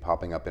seem to be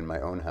popping up in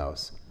my own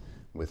house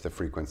with the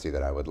frequency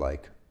that I would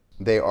like.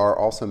 They are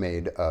also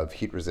made of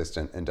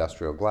heat-resistant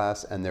industrial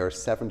glass, and there are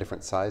 7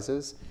 different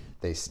sizes.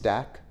 They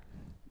stack,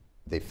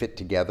 they fit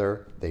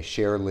together, they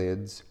share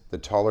lids. The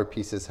taller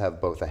pieces have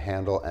both a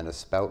handle and a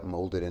spout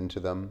molded into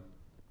them,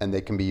 and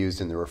they can be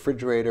used in the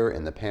refrigerator,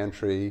 in the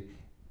pantry,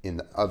 in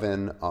the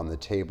oven, on the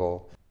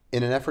table.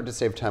 In an effort to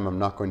save time, I'm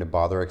not going to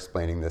bother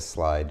explaining this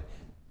slide.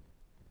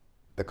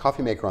 The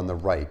coffee maker on the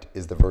right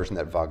is the version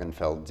that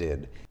Wagenfeld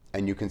did,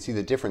 and you can see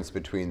the difference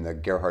between the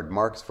Gerhard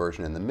Marx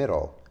version in the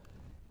middle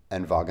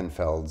and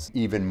Wagenfeld's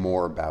even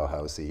more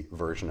Bauhausy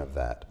version of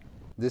that.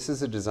 This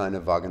is a design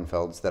of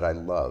Wagenfeld's that I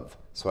love,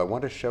 so I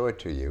want to show it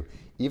to you,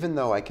 even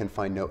though I can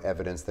find no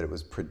evidence that it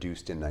was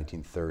produced in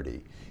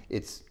 1930.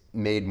 It's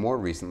made more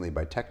recently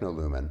by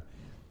Technolumen,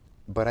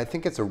 but I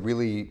think it's a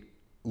really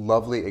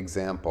lovely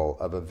example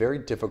of a very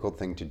difficult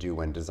thing to do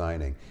when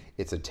designing.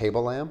 It's a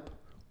table lamp,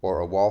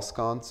 or a wall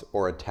sconce,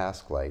 or a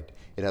task light.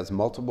 It has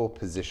multiple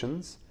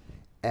positions,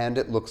 and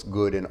it looks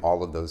good in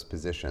all of those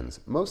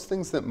positions. Most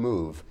things that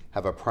move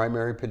have a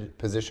primary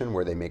position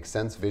where they make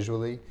sense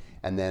visually,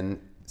 and then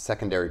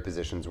secondary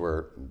positions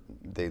where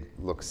they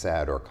look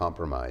sad or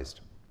compromised.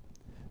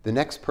 The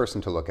next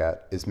person to look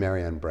at is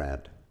Marianne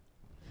Brandt.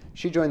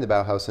 She joined the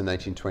Bauhaus in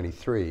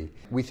 1923.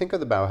 We think of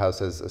the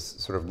Bauhaus as a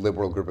sort of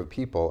liberal group of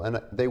people,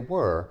 and they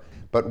were,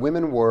 but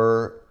women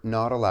were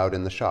not allowed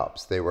in the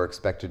shops. They were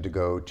expected to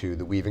go to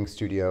the weaving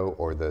studio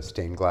or the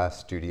stained glass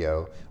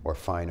studio or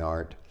fine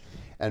art.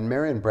 And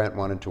Marianne Brandt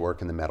wanted to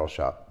work in the metal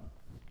shop.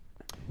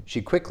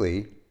 She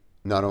quickly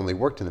not only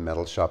worked in the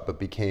metal shop, but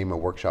became a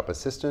workshop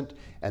assistant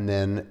and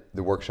then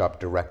the workshop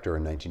director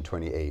in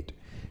 1928.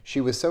 She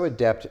was so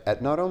adept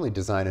at not only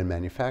design and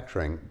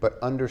manufacturing, but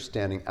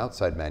understanding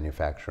outside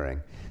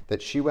manufacturing,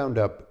 that she wound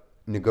up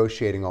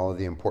negotiating all of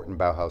the important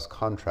Bauhaus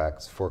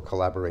contracts for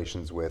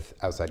collaborations with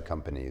outside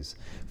companies,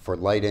 for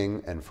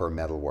lighting and for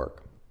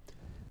metalwork.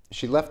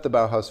 She left the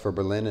Bauhaus for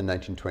Berlin in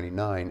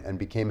 1929 and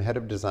became head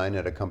of design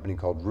at a company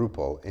called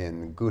Rüppel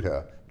in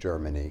Gotha,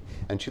 Germany,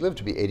 and she lived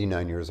to be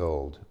 89 years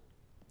old.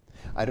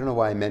 I don't know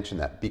why I mention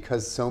that,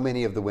 because so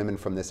many of the women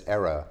from this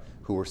era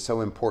who were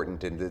so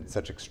important and did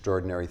such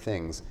extraordinary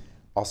things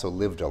also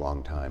lived a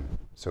long time.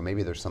 So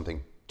maybe there's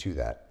something to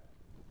that.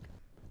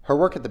 Her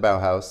work at the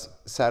Bauhaus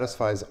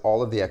satisfies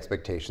all of the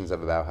expectations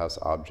of a Bauhaus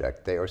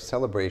object. They are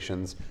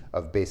celebrations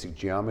of basic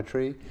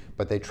geometry,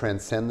 but they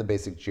transcend the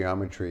basic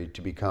geometry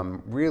to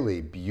become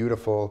really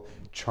beautiful,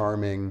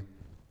 charming,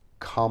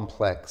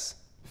 complex,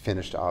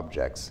 finished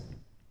objects.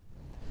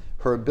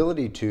 Her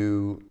ability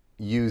to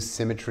use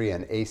symmetry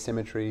and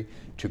asymmetry,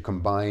 to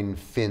combine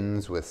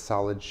fins with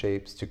solid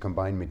shapes, to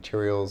combine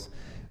materials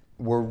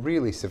were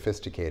really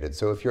sophisticated.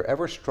 So if you're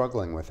ever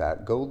struggling with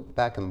that, go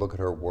back and look at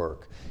her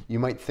work. You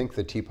might think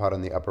the teapot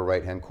in the upper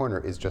right-hand corner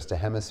is just a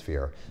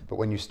hemisphere, but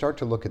when you start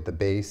to look at the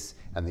base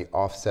and the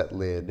offset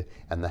lid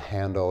and the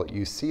handle,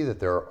 you see that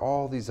there are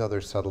all these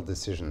other subtle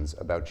decisions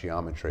about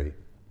geometry.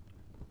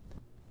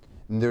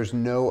 And there's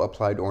no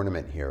applied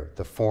ornament here.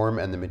 The form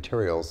and the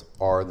materials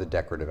are the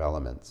decorative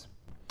elements.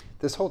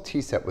 This whole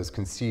tea set was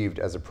conceived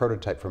as a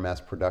prototype for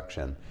mass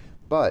production,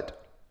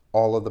 but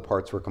all of the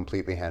parts were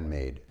completely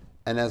handmade.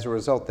 And as a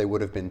result, they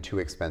would have been too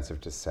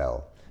expensive to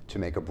sell, to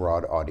make a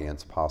broad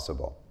audience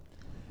possible.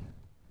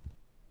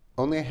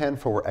 Only a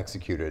handful were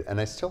executed,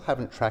 and I still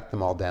haven't tracked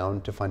them all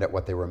down to find out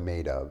what they were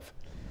made of.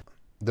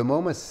 The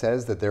MoMA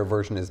says that their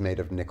version is made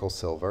of nickel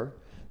silver.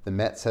 The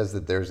Met says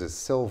that theirs is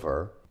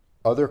silver.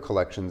 Other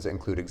collections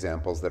include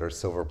examples that are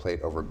silver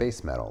plate over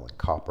base metal, like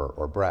copper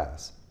or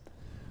brass.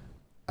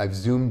 I've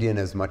zoomed in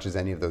as much as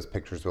any of those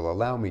pictures will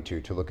allow me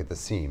to look at the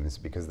seams,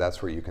 because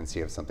that's where you can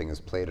see if something is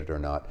plated or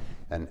not,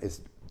 and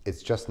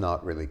it's just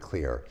not really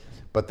clear.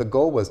 But the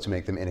goal was to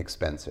make them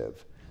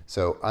inexpensive.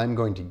 So I'm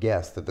going to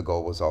guess that the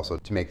goal was also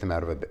to make them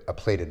out of a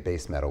plated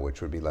base metal,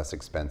 which would be less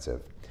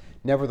expensive.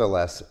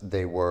 Nevertheless,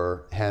 they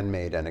were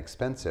handmade and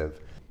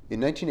expensive. In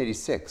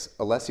 1986,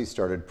 Alessi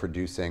started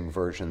producing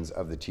versions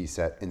of the tea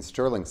set in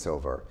sterling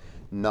silver,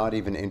 not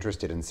even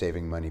interested in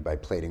saving money by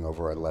plating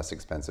over a less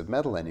expensive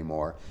metal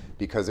anymore,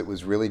 because it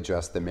was really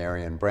just the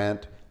Marion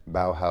Brandt,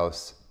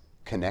 Bauhaus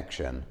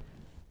connection,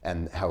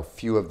 and how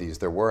few of these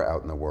there were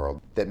out in the world,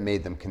 that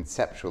made them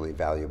conceptually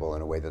valuable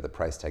in a way that the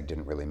price tag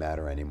didn't really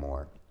matter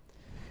anymore.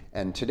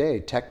 And today,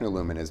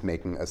 Technolumen is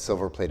making a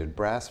silver-plated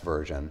brass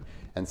version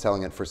and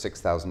selling it for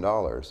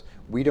 $6,000.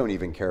 We don't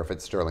even care if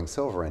it's sterling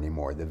silver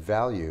anymore. The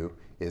value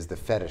is the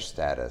fetish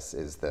status,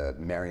 is the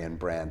Marion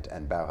Brandt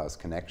and Bauhaus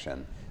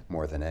connection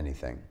more than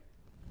anything.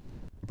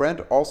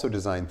 Brandt also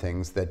designed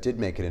things that did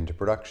make it into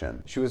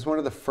production. She was one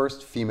of the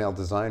first female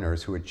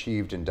designers who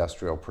achieved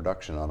industrial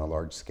production on a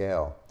large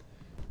scale.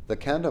 The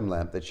Candom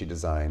lamp that she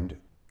designed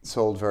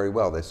sold very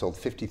well. They sold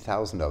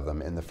 50,000 of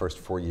them in the first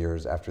 4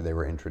 years after they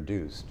were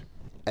introduced.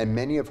 And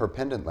many of her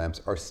pendant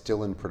lamps are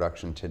still in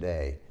production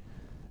today.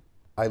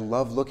 I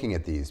love looking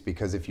at these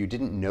because if you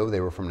didn't know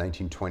they were from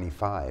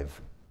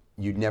 1925,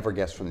 you'd never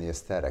guess from the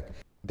aesthetic.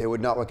 They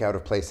would not look out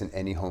of place in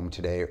any home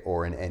today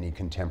or in any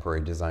contemporary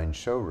design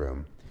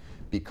showroom,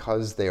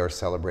 because they are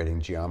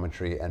celebrating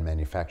geometry and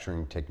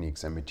manufacturing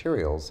techniques and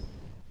materials,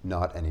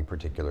 not any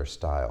particular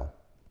style.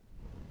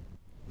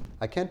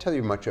 I can't tell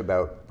you much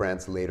about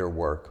Brandt's later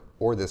work,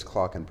 or this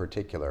clock in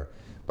particular,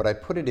 but I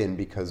put it in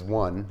because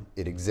 1,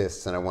 it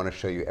exists and I want to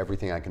show you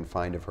everything I can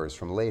find of hers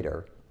from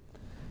later.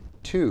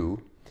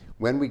 2,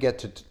 when we get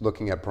to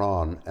looking at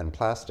brawn and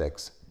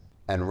plastics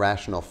and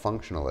rational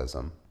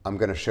functionalism, I'm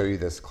going to show you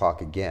this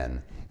clock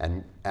again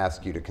and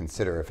ask you to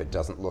consider if it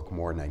doesn't look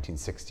more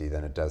 1960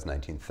 than it does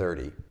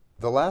 1930.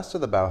 The last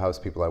of the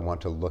Bauhaus people I want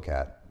to look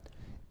at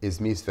is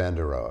Mies van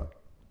der Rohe.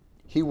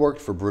 He worked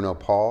for Bruno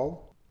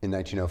Paul in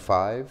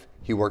 1905,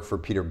 he worked for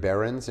Peter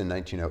Behrens in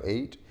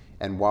 1908,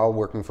 and while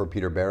working for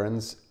Peter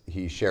Behrens,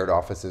 he shared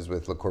offices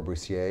with Le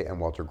Corbusier and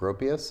Walter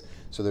Gropius,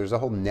 so there's a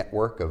whole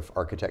network of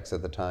architects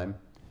at the time.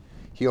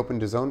 He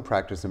opened his own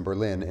practice in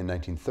Berlin in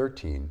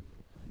 1913.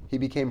 He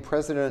became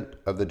president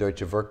of the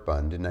Deutsche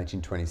Werkbund in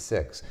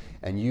 1926,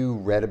 and you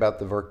read about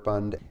the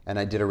Werkbund, and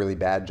I did a really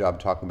bad job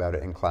talking about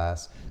it in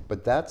class,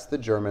 but that's the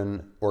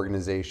German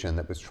organization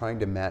that was trying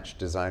to match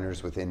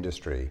designers with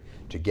industry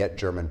to get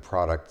German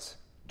products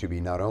to be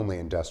not only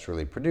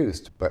industrially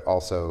produced, but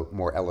also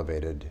more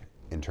elevated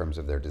in terms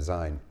of their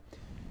design.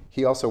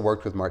 He also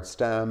worked with Mart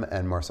Stam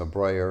and Marcel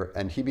Breuer,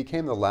 and he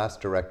became the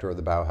last director of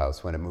the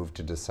Bauhaus when it moved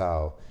to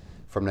Dessau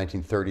from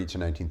 1930 to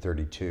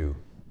 1932.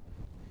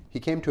 He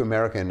came to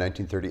America in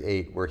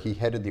 1938, where he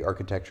headed the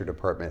architecture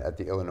department at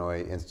the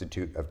Illinois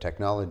Institute of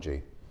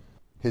Technology.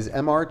 His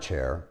MR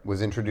chair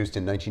was introduced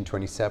in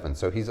 1927,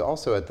 so he's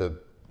also at the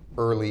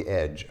early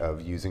edge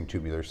of using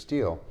tubular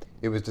steel.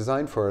 It was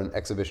designed for an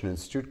exhibition in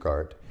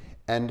Stuttgart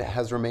and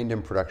has remained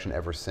in production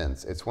ever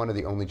since. It's one of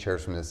the only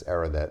chairs from this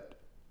era that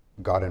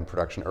got in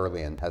production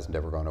early and hasn't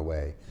ever gone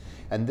away.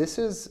 And this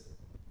is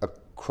a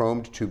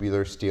chromed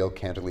tubular steel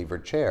cantilever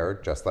chair,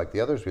 just like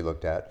the others we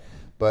looked at,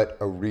 but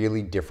a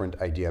really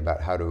different idea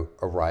about how to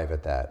arrive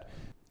at that.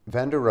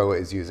 Van der Rohe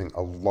is using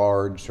a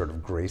large, sort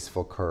of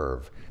graceful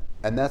curve,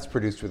 and that's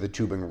produced with a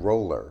tubing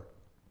roller,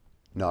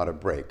 not a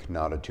brake,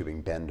 not a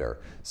tubing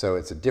bender. So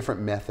it's a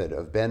different method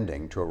of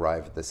bending to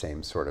arrive at the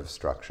same sort of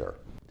structure.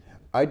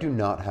 I do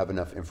not have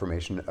enough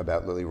information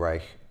about Lily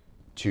Reich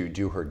to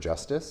do her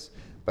justice,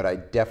 but I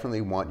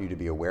definitely want you to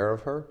be aware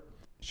of her.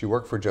 She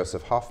worked for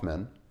Joseph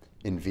Hoffmann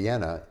in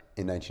Vienna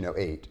in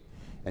 1908,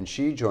 and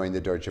she joined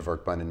the Deutsche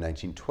Werkbund in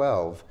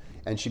 1912,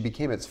 and she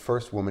became its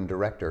first woman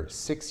director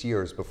 6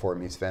 years before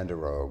Mies van der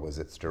Rohe was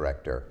its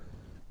director.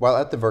 While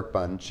at the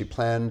Werkbund, she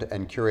planned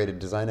and curated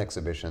design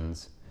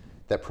exhibitions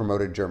that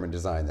promoted German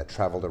design, that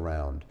traveled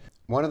around.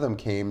 One of them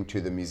came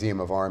to the Museum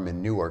of Arm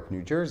in Newark,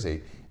 New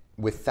Jersey,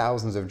 with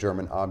thousands of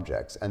German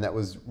objects, and that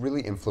was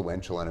really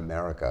influential in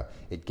America.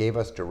 It gave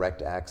us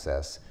direct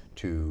access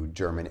to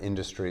German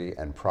industry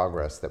and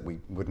progress that we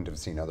wouldn't have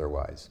seen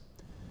otherwise.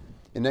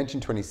 In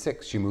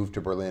 1926, she moved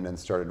to Berlin and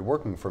started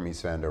working for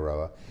Mies van der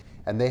Rohe,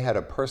 and they had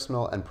a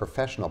personal and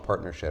professional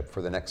partnership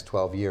for the next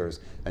 12 years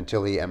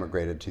until he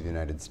emigrated to the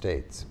United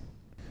States.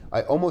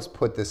 I almost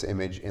put this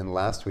image in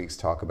last week's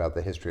talk about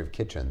the history of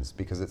kitchens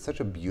because it's such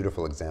a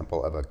beautiful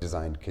example of a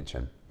designed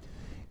kitchen.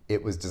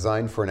 It was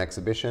designed for an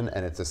exhibition,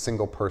 and it's a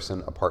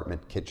single-person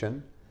apartment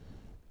kitchen.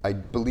 I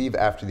believe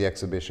after the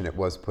exhibition it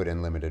was put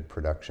in limited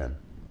production.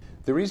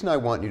 The reason I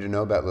want you to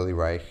know about Lily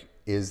Reich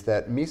is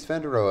that Mies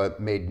van der Rohe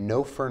made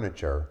no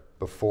furniture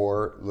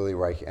before Lily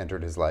Reich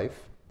entered his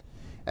life,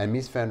 and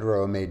Mies van der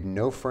Rohe made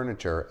no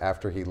furniture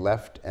after he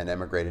left and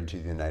emigrated to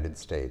the United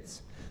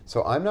States.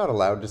 So I'm not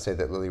allowed to say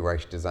that Lily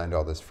Reich designed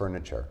all this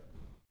furniture,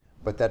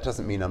 but that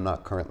doesn't mean I'm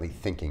not currently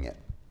thinking it.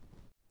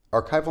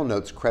 Archival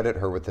notes credit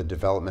her with the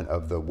development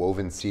of the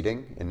woven seating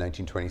in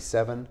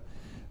 1927,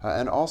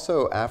 and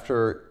also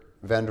after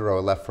van der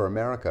Rohe left for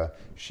America,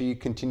 she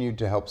continued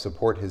to help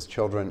support his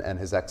children and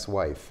his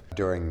ex-wife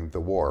during the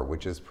war,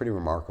 which is pretty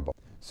remarkable.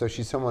 So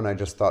she's someone I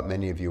just thought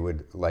many of you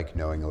would like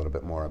knowing a little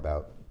bit more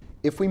about.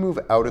 If we move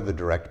out of the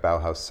direct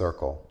Bauhaus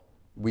circle,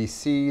 we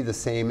see the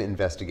same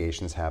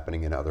investigations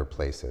happening in other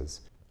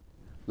places.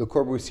 Le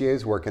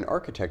Corbusier's work in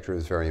architecture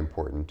is very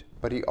important,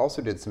 but he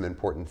also did some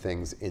important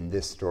things in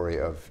this story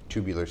of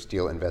tubular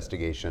steel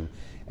investigation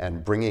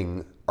and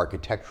bringing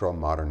architectural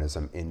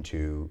modernism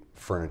into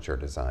furniture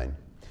design.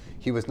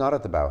 He was not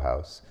at the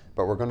Bauhaus,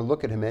 but we're going to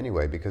look at him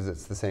anyway because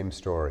it's the same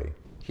story.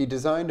 He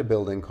designed a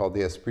building called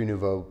the Esprit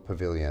Nouveau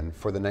Pavilion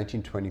for the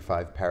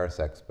 1925 Paris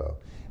Expo.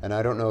 And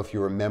I don't know if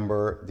you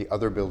remember the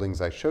other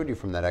buildings I showed you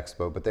from that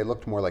expo, but they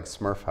looked more like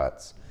Smurf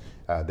huts.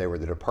 They were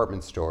the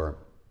department store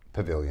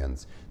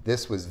pavilions.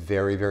 This was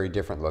very, very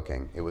different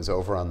looking. It was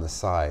over on the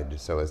side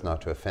so as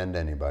not to offend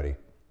anybody.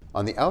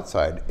 On the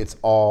outside, it's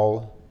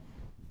all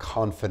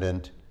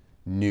confident,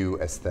 new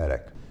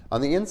aesthetic.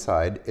 On the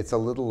inside, it's a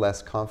little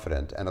less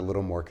confident and a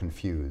little more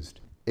confused.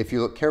 If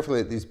you look carefully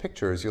at these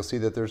pictures, you'll see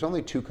that there's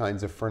only two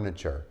kinds of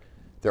furniture.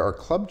 There are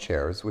club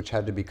chairs, which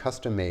had to be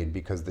custom made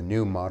because the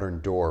new modern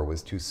door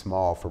was too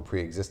small for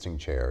pre-existing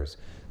chairs,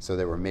 so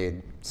they were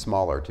made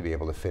smaller to be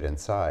able to fit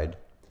inside.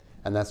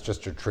 And that's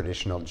just a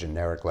traditional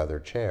generic leather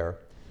chair.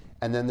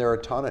 And then there are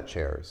tonnet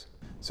chairs.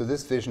 So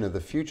this vision of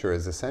the future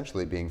is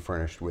essentially being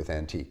furnished with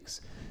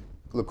antiques.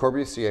 Le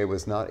Corbusier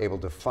was not able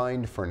to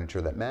find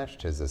furniture that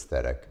matched his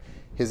aesthetic.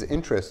 His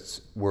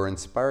interests were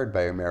inspired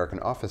by American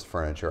office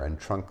furniture and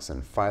trunks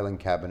and filing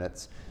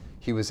cabinets.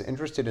 He was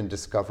interested in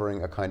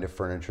discovering a kind of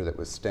furniture that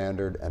was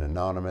standard and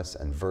anonymous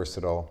and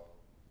versatile.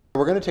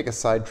 We're going to take a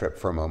side trip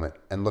for a moment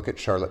and look at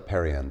Charlotte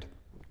Perriand,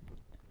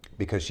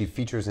 because she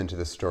features into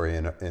the story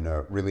in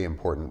a really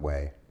important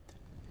way.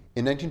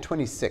 In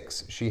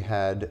 1926, she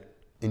had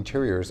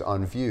interiors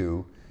on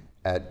view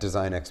at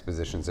design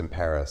expositions in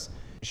Paris.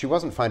 She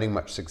wasn't finding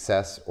much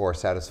success or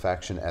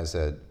satisfaction as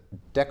a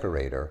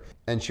decorator,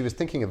 and she was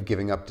thinking of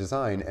giving up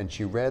design, and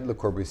she read Le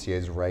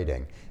Corbusier's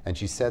writing, and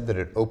she said that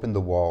it opened the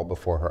wall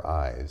before her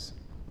eyes.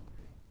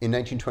 In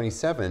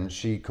 1927,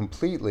 she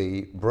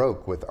completely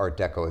broke with Art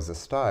Deco as a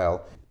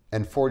style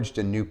and forged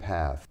a new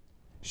path.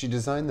 She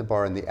designed the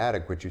bar in the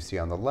attic, which you see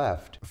on the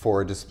left,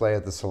 for a display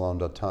at the Salon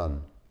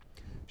d'Automne.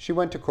 She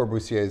went to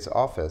Corbusier's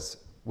office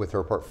with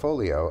her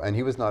portfolio, and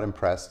he was not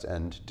impressed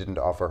and didn't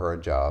offer her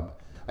a job.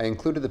 I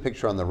included the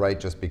picture on the right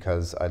just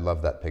because I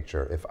love that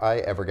picture. If I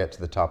ever get to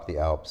the top of the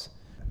Alps,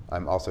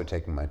 I'm also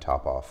taking my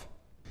top off.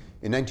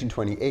 In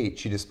 1928,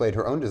 she displayed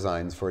her own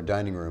designs for a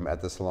dining room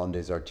at the Salon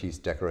des Artistes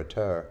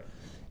Décorateurs,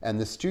 and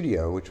the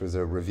Studio, which was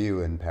a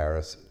review in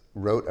Paris,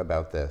 wrote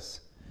about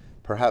this.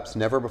 Perhaps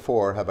never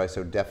before have I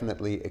so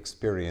definitely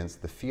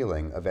experienced the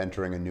feeling of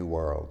entering a new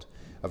world,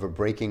 of a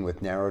breaking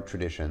with narrow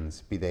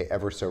traditions, be they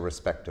ever so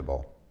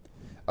respectable,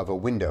 of a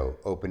window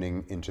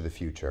opening into the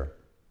future.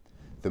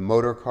 The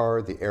motor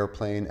car, the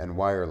airplane, and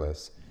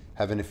wireless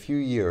have in a few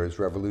years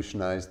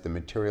revolutionized the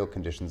material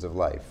conditions of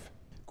life.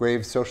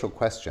 Grave social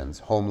questions,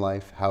 home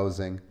life,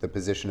 housing, the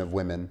position of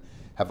women,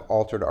 have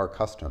altered our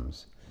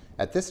customs.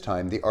 At this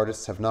time, the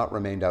artists have not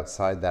remained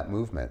outside that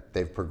movement.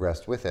 They've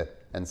progressed with it,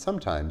 and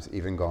sometimes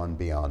even gone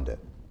beyond it.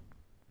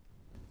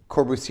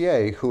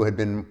 Corbusier, who had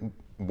been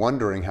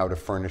wondering how to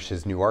furnish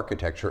his new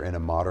architecture in a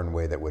modern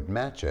way that would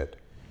match it,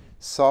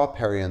 saw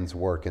Perriand's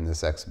work in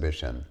this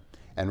exhibition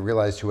and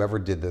realized whoever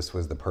did this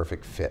was the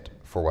perfect fit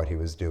for what he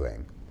was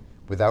doing,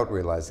 without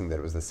realizing that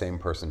it was the same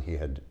person he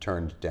had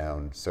turned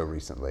down so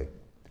recently.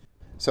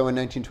 So in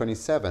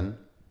 1927,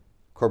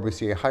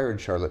 Corbusier hired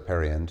Charlotte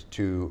Perriand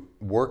to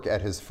work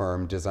at his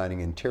firm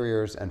designing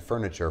interiors and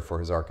furniture for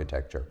his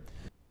architecture.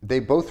 They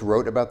both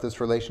wrote about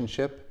this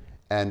relationship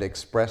and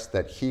expressed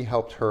that he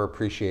helped her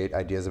appreciate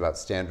ideas about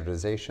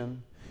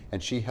standardization,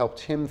 and she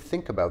helped him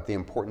think about the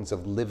importance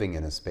of living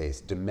in a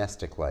space,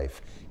 domestic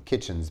life,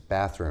 kitchens,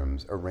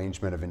 bathrooms,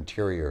 arrangement of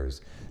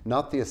interiors,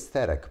 not the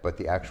aesthetic, but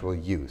the actual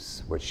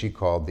use, what she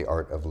called the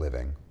art of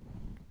living.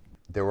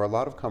 There were a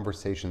lot of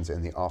conversations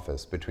in the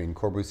office between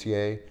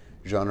Corbusier,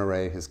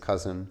 Jeanneret, his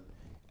cousin,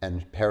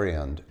 and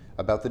Perriand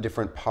about the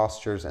different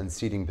postures and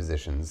seating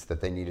positions that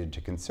they needed to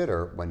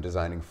consider when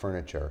designing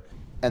furniture.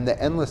 And the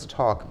endless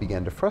talk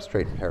began to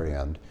frustrate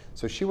Periand,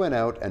 so she went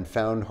out and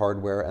found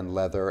hardware and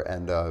leather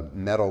and a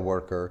metal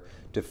worker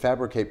to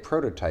fabricate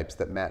prototypes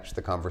that matched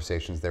the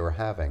conversations they were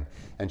having.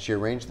 And she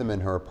arranged them in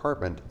her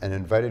apartment and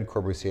invited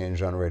Corbusier and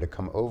Jean Rhode to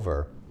come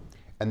over.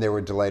 And they were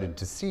delighted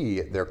to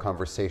see their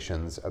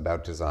conversations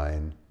about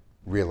design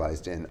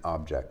realized in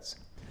objects.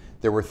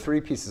 There were 3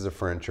 pieces of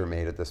furniture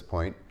made at this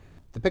point.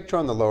 The picture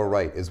on the lower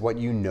right is what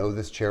you know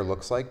this chair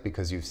looks like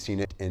because you've seen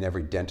it in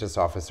every dentist's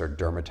office or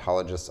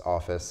dermatologist's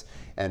office,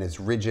 and it's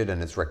rigid and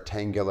it's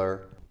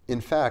rectangular. In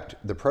fact,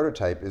 the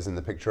prototype is in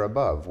the picture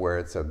above, where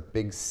it's a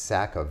big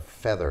sack of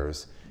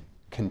feathers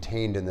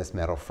contained in this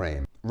metal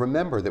frame.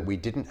 Remember that we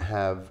didn't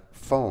have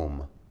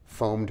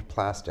foamed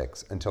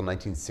plastics until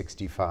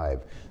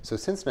 1965. So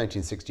since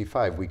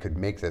 1965, we could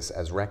make this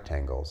as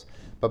rectangles.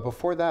 But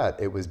before that,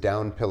 it was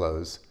down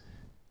pillows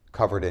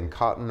covered in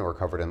cotton or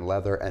covered in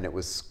leather, and it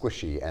was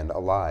squishy and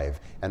alive.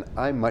 And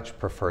I much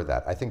prefer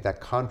that. I think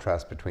that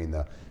contrast between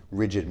the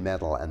rigid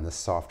metal and the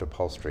soft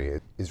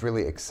upholstery is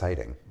really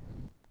exciting.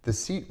 The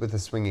seat with the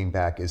swinging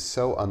back is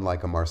so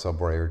unlike a Marcel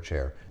Breuer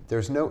chair.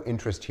 There's no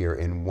interest here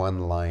in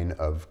one line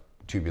of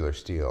tubular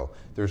steel.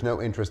 There's no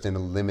interest in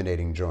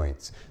eliminating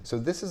joints. So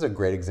this is a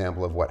great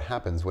example of what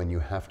happens when you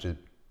have to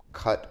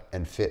cut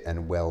and fit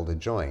and weld a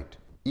joint.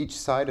 Each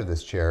side of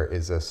this chair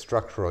is a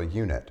structural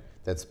unit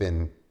that's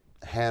been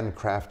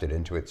handcrafted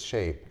into its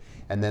shape,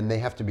 and then they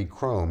have to be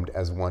chromed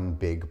as one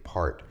big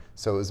part.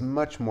 So it was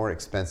much more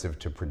expensive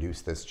to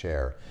produce this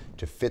chair,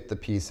 to fit the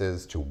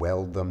pieces, to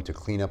weld them, to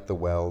clean up the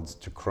welds,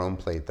 to chrome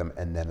plate them,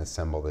 and then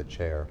assemble the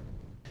chair.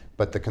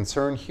 But the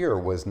concern here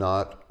was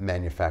not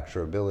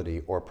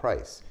manufacturability or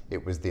price.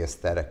 It was the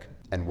aesthetic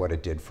and what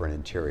it did for an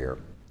interior.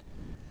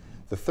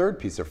 The third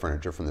piece of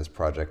furniture from this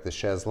project, the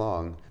chaise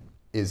longue,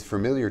 is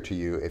familiar to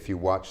you if you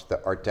watched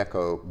the Art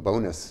Deco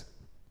bonus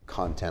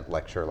content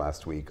lecture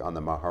last week on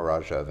the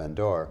Maharaja of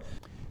Indore,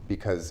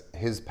 because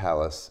his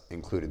palace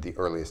included the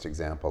earliest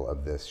example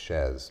of this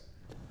chaise.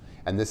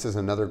 And this is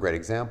another great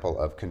example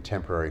of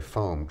contemporary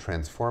foam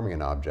transforming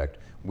an object.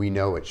 We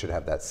know it should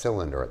have that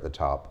cylinder at the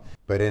top,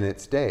 but in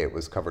its day it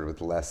was covered with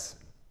less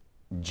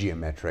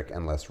geometric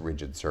and less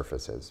rigid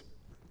surfaces.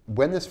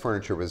 When this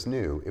furniture was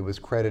new, it was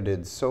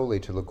credited solely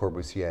to Le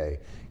Corbusier.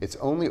 It's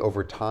only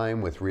over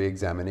time, with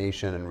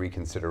re-examination and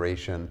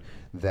reconsideration,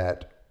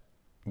 that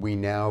we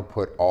now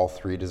put all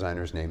 3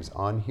 designers' names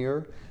on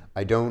here.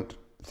 I don't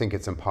think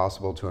it's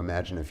impossible to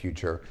imagine a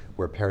future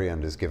where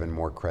Periand is given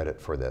more credit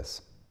for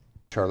this.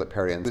 Charlotte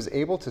Periand was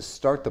able to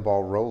start the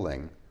ball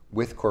rolling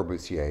with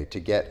Corbusier to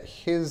get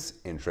his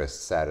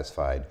interests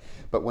satisfied,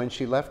 but when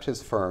she left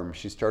his firm,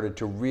 she started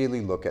to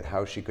really look at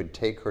how she could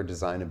take her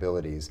design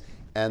abilities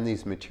and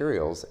these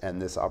materials and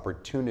this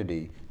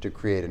opportunity to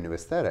create a new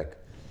aesthetic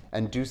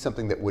and do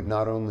something that would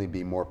not only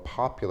be more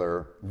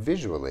popular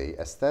visually,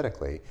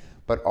 aesthetically,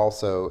 but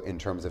also in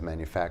terms of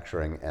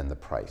manufacturing and the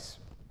price.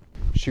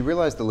 She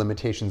realized the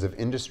limitations of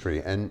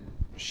industry, and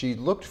she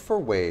looked for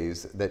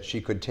ways that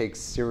she could take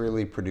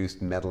serially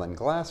produced metal and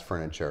glass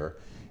furniture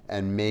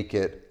and make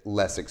it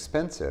less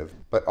expensive,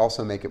 but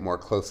also make it more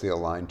closely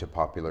aligned to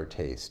popular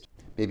taste.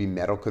 Maybe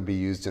metal could be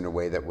used in a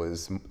way that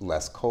was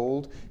less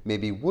cold.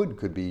 Maybe wood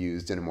could be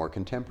used in a more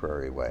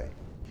contemporary way.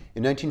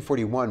 In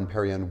 1941,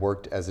 Periand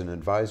worked as an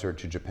advisor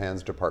to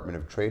Japan's Department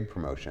of Trade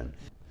Promotion.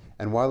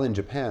 And while in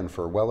Japan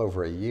for well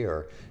over a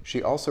year,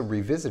 she also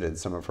revisited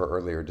some of her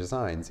earlier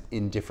designs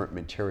in different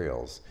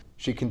materials.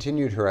 She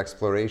continued her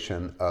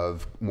exploration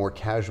of more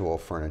casual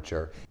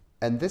furniture,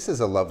 and this is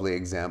a lovely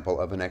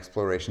example of an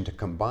exploration to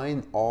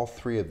combine all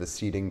 3 of the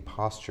seating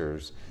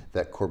postures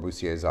that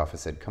Corbusier's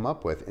office had come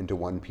up with into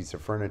one piece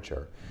of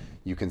furniture.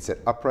 You can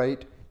sit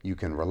upright, you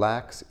can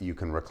relax, you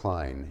can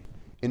recline.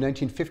 In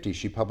 1950,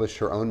 she published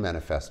her own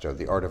manifesto,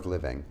 The Art of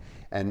Living,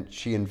 and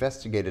she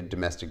investigated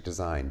domestic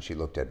design. She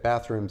looked at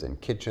bathrooms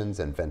and kitchens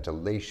and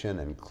ventilation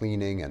and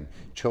cleaning and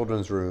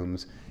children's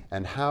rooms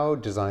and how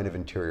design of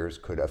interiors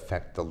could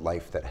affect the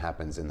life that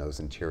happens in those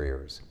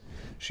interiors.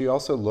 She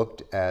also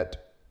looked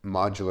at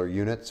modular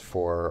units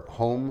for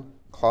home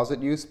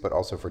closet use, but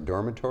also for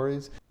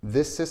dormitories.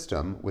 This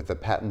system, with the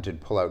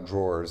patented pull-out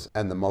drawers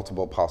and the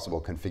multiple possible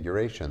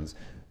configurations,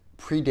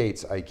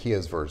 predates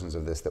IKEA's versions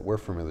of this that we're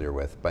familiar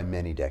with by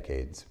many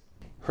decades.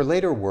 Her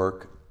later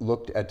work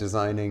looked at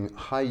designing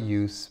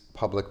high-use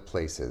public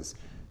places,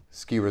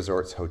 ski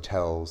resorts,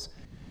 hotels,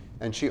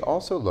 and she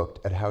also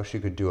looked at how she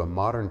could do a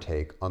modern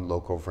take on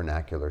local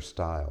vernacular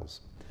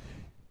styles.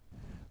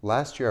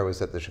 Last year I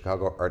was at the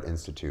Chicago Art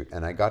Institute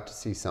and I got to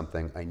see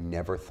something I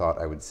never thought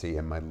I would see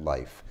in my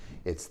life.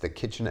 It's the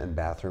kitchen and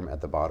bathroom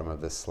at the bottom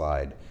of this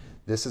slide.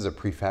 This is a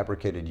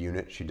prefabricated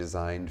unit she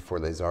designed for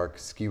Les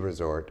Arcs ski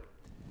resort,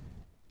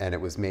 and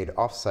it was made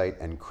off-site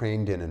and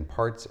craned in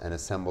parts and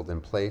assembled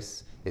in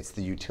place. It's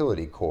the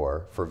utility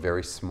core for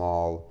very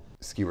small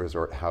ski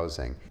resort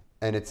housing.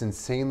 And it's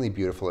insanely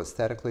beautiful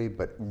aesthetically,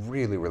 but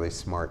really, really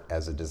smart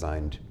as a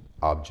designed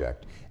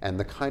object. And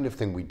the kind of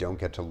thing we don't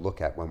get to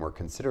look at when we're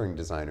considering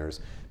designers,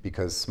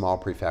 because small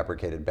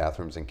prefabricated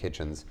bathrooms and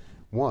kitchens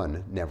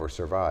one, never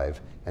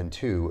survive, and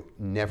two,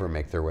 never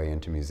make their way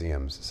into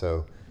museums.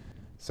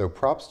 So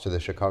props to the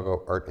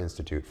Chicago Art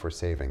Institute for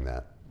saving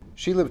that.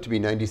 She lived to be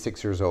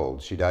 96 years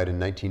old. She died in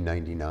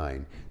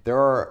 1999. There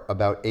are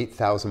about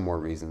 8,000 more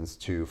reasons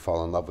to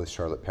fall in love with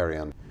Charlotte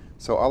Perriand.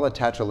 So I'll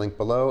attach a link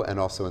below and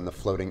also in the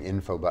floating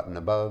info button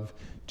above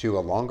to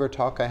a longer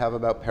talk I have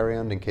about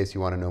Perriand in case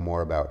you want to know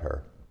more about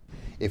her.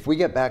 If we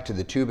get back to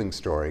the tubing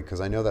story,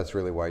 because I know that's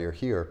really why you're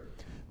here,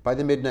 by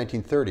the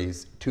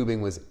mid-1930s,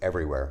 tubing was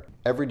everywhere.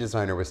 Every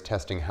designer was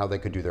testing how they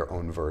could do their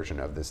own version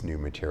of this new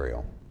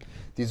material.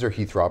 These are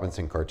Heath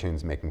Robinson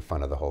cartoons making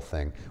fun of the whole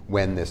thing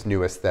when this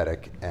new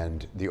aesthetic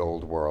and the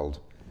old world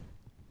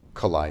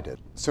collided.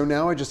 So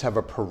now I just have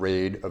a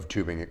parade of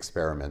tubing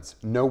experiments.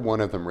 No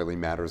one of them really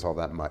matters all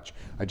that much.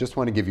 I just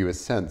want to give you a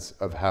sense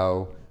of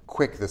how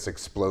quick this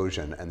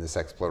explosion and this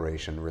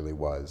exploration really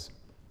was.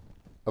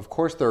 Of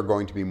course, there are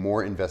going to be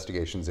more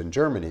investigations in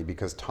Germany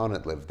because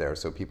Tonnet lived there,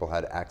 so people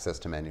had access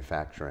to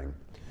manufacturing.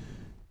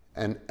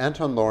 And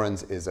Anton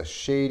Lorenz is a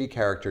shady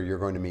character you're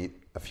going to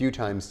meet a few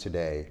times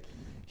today.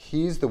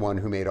 He's the one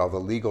who made all the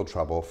legal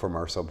trouble for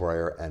Marcel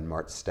Breuer and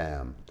Mart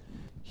Stam.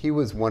 He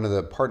was one of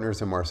the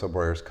partners in Marcel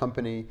Breuer's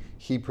company.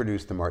 He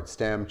produced the Mart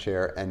Stam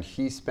chair, and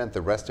he spent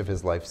the rest of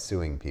his life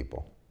suing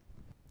people.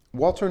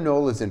 Walter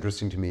Knoll is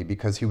interesting to me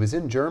because he was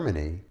in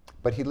Germany,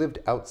 but he lived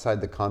outside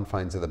the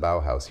confines of the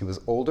Bauhaus. He was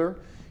older.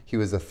 He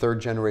was a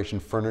third-generation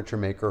furniture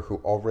maker who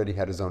already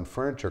had his own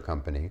furniture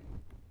company,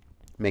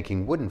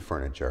 making wooden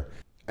furniture.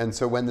 And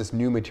so when this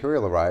new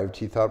material arrived,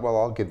 he thought, well,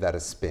 I'll give that a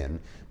spin.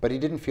 But he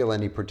didn't feel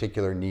any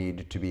particular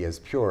need to be as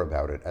pure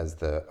about it as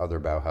the other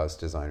Bauhaus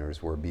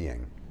designers were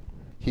being.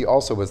 He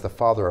also was the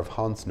father of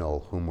Hans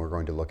Knoll, whom we're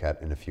going to look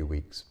at in a few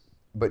weeks.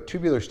 But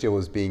tubular steel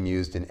was being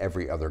used in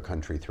every other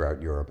country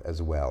throughout Europe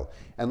as well.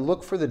 And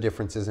look for the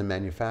differences in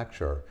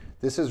manufacture.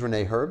 This is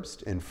René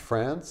Herbst in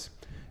France,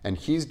 and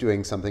he's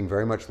doing something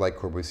very much like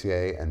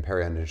Corbusier and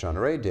Perriand and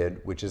Jeanneret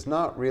did, which is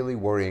not really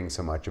worrying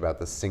so much about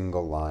the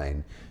single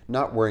line,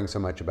 not worrying so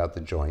much about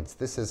the joints.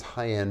 This is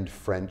high-end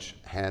French,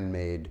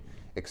 handmade,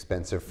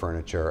 expensive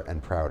furniture,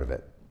 and proud of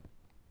it.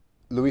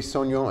 Louis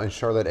Saugnon and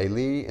Charlotte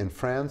Elie in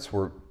France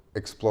were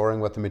exploring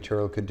what the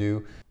material could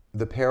do.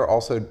 The pair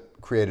also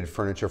created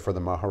furniture for the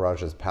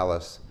Maharaja's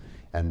palace,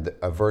 and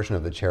a version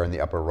of the chair in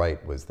the upper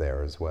right was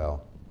there as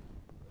well.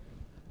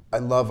 I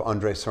love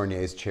André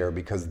Saurnier's chair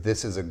because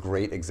this is a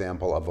great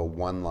example of a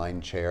one-line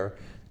chair.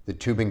 The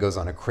tubing goes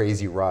on a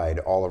crazy ride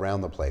all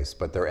around the place,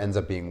 but there ends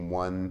up being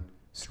one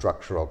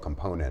structural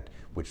component,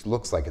 which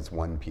looks like it's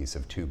one piece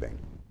of tubing.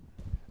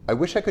 I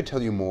wish I could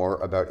tell you more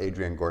about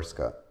Adrienne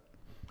Gorska.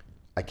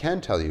 I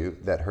can tell you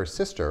that her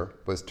sister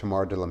was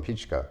Tamar de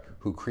Lampichka,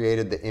 who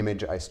created the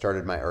image I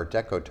started my Art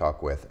Deco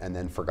talk with and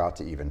then forgot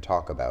to even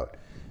talk about.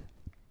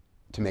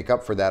 To make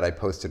up for that, I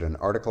posted an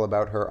article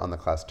about her on the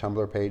class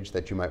Tumblr page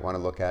that you might want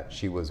to look at.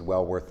 She was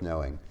well worth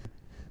knowing.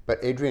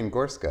 But Adrienne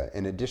Gorska,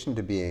 in addition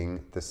to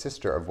being the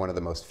sister of one of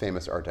the most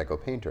famous Art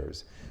Deco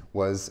painters,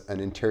 was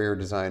an interior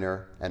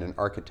designer and an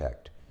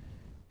architect.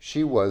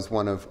 She was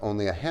one of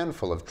only a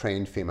handful of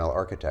trained female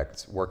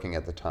architects working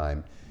at the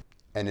time.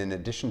 And in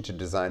addition to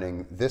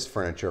designing this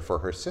furniture for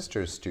her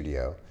sister's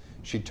studio,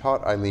 she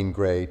taught Eileen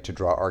Gray to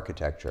draw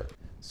architecture.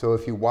 So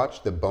if you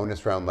watched the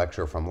bonus round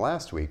lecture from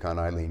last week on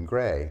Eileen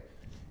Gray,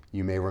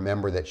 you may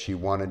remember that she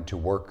wanted to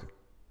work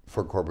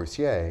for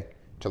Corbusier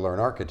to learn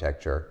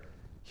architecture.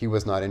 He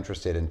was not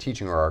interested in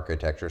teaching her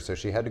architecture, so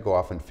she had to go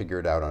off and figure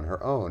it out on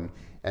her own,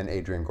 and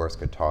Adrienne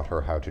Gorska taught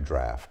her how to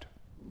draft.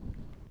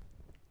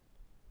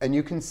 And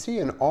you can see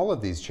in all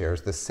of these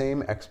chairs the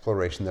same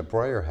exploration that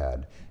Breuer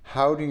had.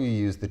 How do you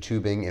use the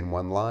tubing in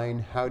one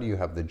line? How do you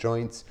have the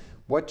joints?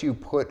 What do you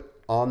put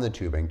on the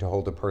tubing to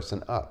hold a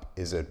person up?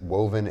 Is it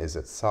woven? Is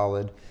it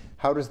solid?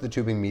 How does the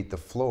tubing meet the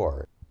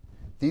floor?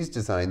 These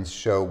designs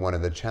show one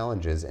of the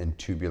challenges in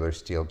tubular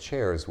steel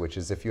chairs, which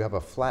is if you have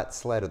a flat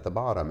sled at the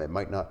bottom, it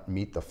might not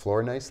meet the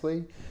floor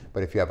nicely,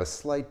 but if you have a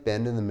slight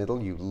bend in the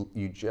middle,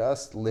 you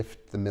just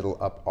lift the middle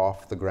up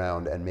off the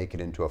ground and make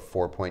it into a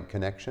 4-point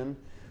connection,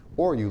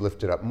 or you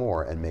lift it up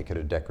more and make it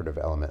a decorative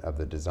element of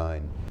the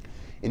design.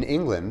 In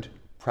England,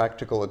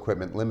 Practical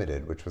Equipment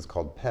Limited, which was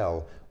called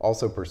Pell,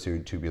 also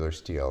pursued tubular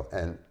steel,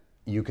 and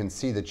you can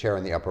see the chair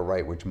in the upper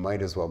right, which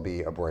might as well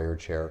be a Breuer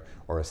chair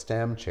or a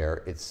Stam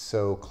chair. It's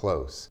so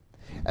close.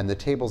 And the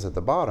tables at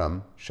the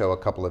bottom show a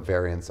couple of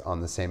variants on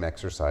the same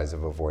exercise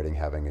of avoiding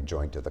having a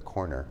joint at the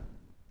corner.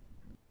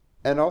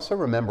 And also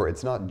remember,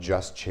 it's not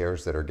just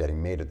chairs that are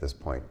getting made at this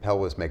point. Pell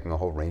was making a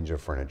whole range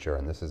of furniture,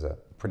 and this is a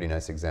pretty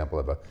nice example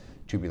of a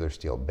tubular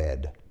steel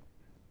bed.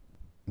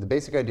 The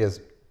basic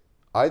ideas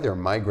either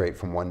migrate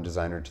from one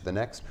designer to the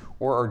next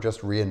or are just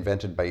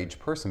reinvented by each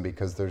person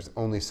because there's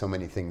only so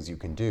many things you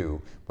can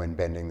do when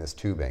bending this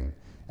tubing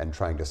and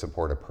trying to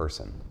support a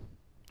person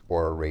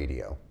or a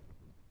radio.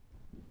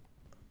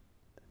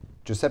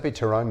 Giuseppe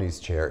Tiragni's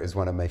chair is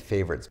one of my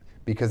favorites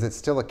because it's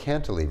still a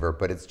cantilever,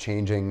 but it's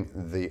changing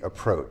the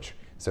approach.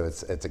 So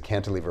it's a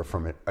cantilever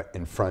from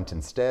in front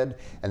instead,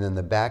 and then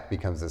the back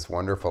becomes this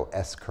wonderful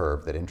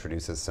S-curve that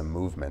introduces some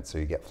movement so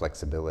you get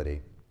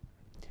flexibility.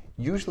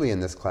 Usually in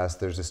this class,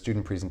 there's a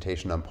student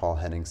presentation on Paul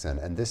Henningsen,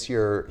 and this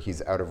year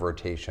he's out of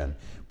rotation,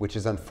 which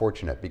is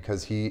unfortunate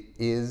because he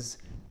is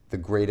the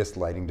greatest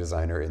lighting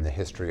designer in the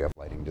history of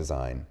lighting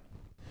design.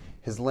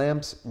 His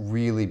lamps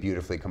really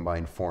beautifully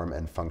combine form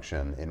and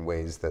function in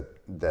ways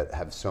that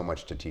have so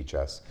much to teach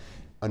us.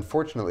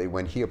 Unfortunately,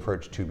 when he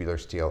approached tubular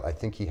steel, I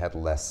think he had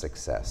less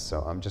success,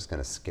 so I'm just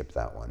going to skip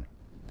that one.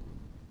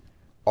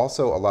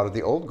 Also, a lot of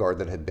the old guard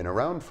that had been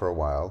around for a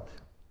while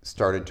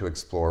started to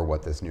explore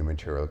what this new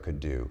material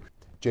could do.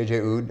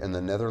 J.J. Oud in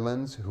the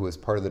Netherlands, who was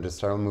part of the De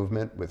Stijl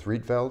movement with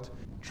Rietveld,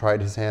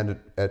 tried his hand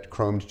at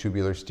chromed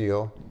tubular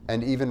steel,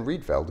 and even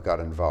Rietveld got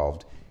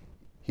involved.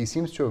 He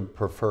seems to have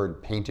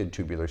preferred painted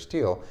tubular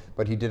steel,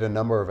 but he did a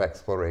number of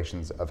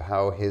explorations of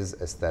how his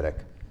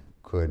aesthetic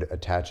could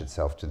attach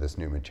itself to this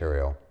new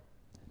material.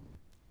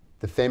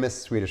 The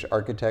famous Swedish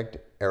architect,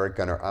 Erik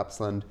Gunnar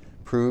Apsland,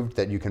 proved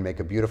that you can make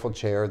a beautiful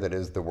chair that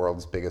is the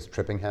world's biggest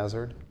tripping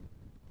hazard.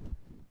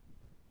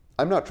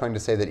 I'm not trying to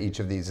say that each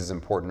of these is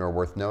important or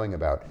worth knowing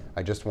about.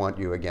 I just want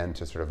you, again,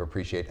 to sort of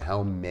appreciate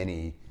how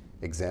many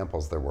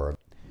examples there were.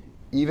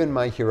 Even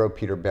my hero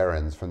Peter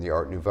Behrens from the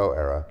Art Nouveau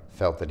era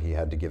felt that he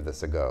had to give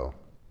this a go.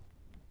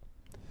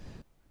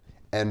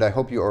 And I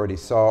hope you already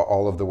saw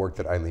all of the work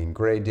that Eileen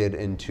Gray did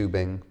in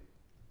tubing.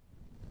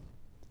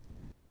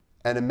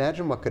 And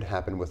imagine what could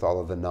happen with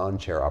all of the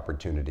non-chair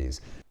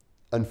opportunities.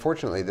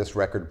 Unfortunately, this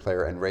record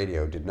player and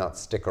radio did not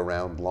stick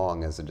around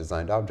long as a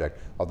designed object,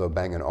 although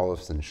Bang &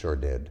 Olufsen sure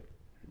did.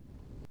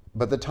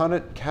 But the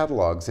Tonnet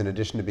catalogs, in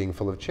addition to being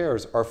full of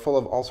chairs, are full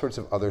of all sorts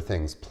of other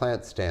things: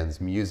 plant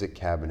stands, music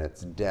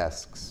cabinets,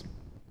 desks.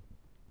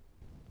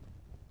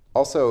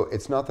 Also,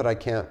 it's not that I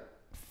can't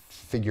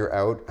figure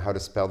out how to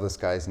spell this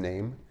guy's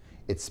name.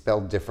 It's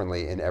spelled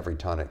differently in every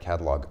Tonnet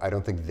catalog. I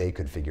don't think they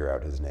could figure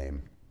out his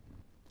name.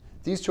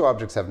 These two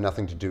objects have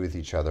nothing to do with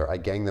each other. I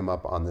ganged them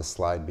up on this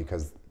slide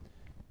because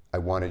I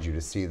wanted you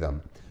to see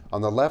them.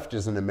 On the left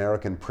is an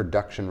American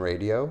production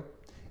radio,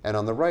 and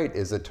on the right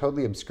is a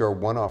totally obscure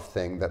one-off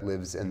thing that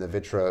lives in the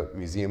Vitra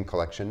Museum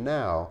collection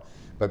now,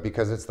 but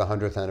because it's the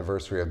 100th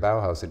anniversary of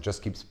Bauhaus, it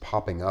just keeps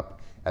popping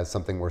up as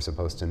something we're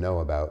supposed to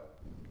know about.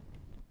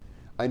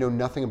 I know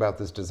nothing about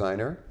this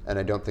designer, and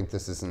I don't think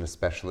this is an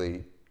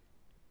especially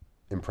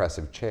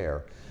impressive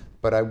chair,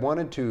 but I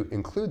wanted to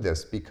include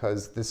this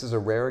because this is a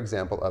rare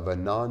example of a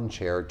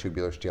non-chair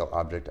tubular steel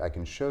object I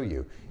can show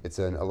you. It's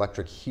an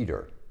electric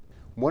heater.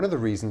 One of the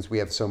reasons we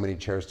have so many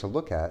chairs to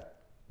look at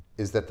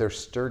is that they're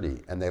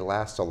sturdy and they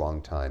last a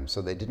long time,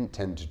 so they didn't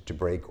tend to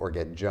break or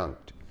get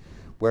junked.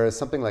 Whereas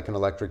something like an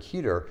electric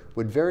heater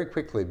would very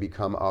quickly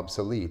become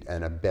obsolete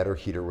and a better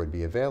heater would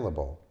be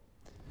available.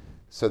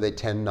 So they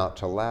tend not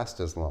to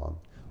last as long.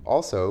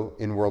 Also,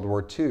 in World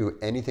War II,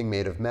 anything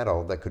made of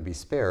metal that could be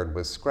spared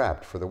was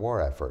scrapped for the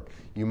war effort.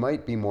 You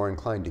might be more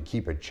inclined to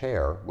keep a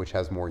chair, which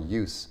has more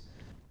use,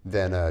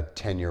 than a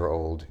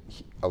 10-year-old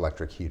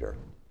electric heater.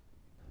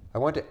 I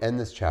want to end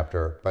this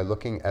chapter by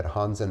looking at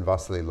Hans and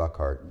Vasily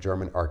Lockhart,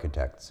 German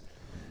architects.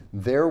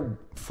 Their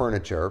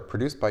furniture,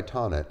 produced by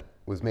Tonnet,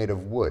 was made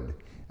of wood,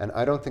 and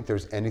I don't think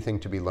there's anything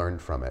to be learned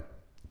from it.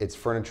 It's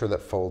furniture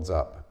that folds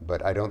up,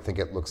 but I don't think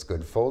it looks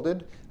good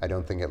folded, I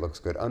don't think it looks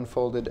good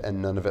unfolded, and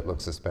none of it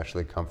looks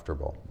especially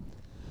comfortable.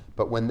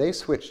 But when they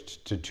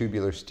switched to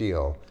tubular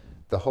steel,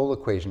 the whole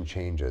equation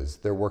changes.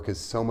 Their work is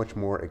so much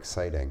more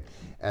exciting.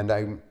 And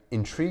I'm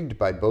intrigued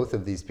by both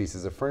of these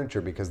pieces of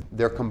furniture because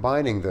they're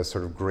combining the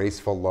sort of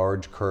graceful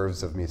large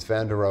curves of Mies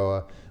van der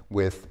Rohe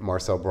with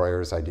Marcel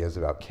Breuer's ideas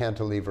about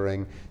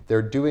cantilevering.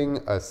 They're doing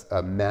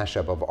a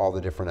mashup of all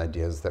the different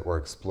ideas that were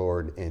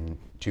explored in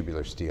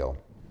tubular steel.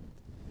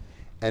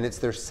 And it's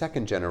their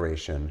second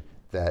generation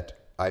that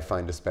I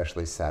find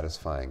especially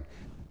satisfying.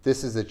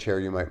 This is a chair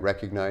you might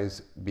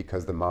recognize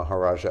because the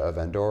Maharaja of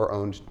Indore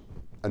owned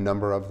a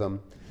number of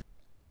them.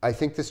 I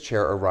think this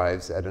chair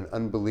arrives at an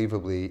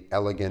unbelievably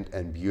elegant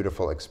and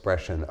beautiful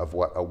expression of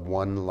what a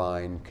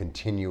one-line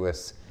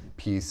continuous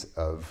piece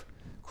of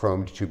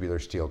chromed tubular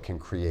steel can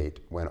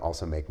create when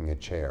also making a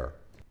chair.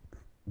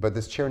 But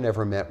this chair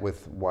never met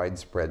with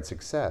widespread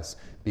success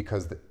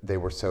because they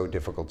were so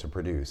difficult to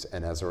produce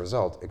and as a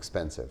result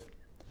expensive.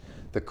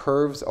 The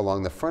curves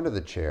along the front of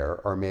the chair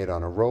are made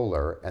on a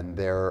roller and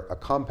they're a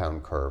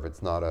compound curve,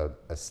 it's not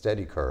a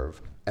steady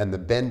curve, and the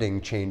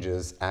bending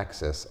changes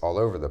axis all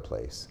over the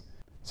place.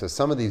 So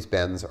some of these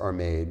bends are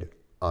made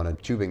on a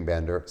tubing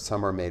bender,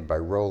 some are made by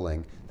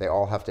rolling, they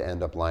all have to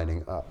end up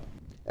lining up.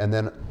 And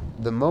then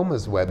the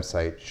MoMA's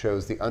website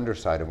shows the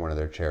underside of one of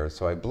their chairs,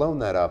 so I've blown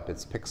that up,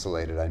 it's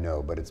pixelated I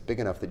know, but it's big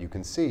enough that you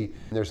can see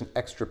there's an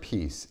extra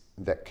piece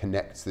that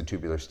connects the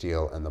tubular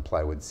steel and the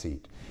plywood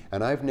seat.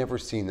 And I've never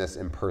seen this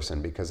in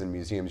person because in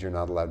museums you're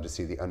not allowed to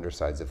see the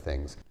undersides of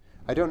things.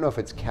 I don't know if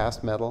it's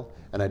cast metal,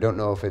 and I don't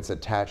know if it's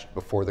attached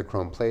before the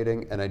chrome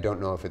plating, and I don't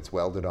know if it's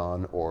welded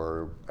on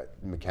or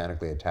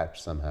mechanically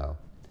attached somehow.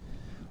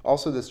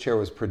 Also, this chair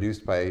was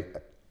produced by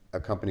a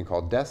company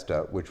called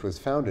Desta, which was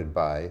founded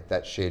by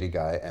that shady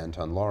guy,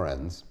 Anton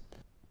Lorenz,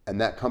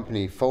 and that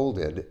company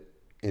folded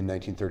in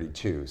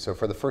 1932. So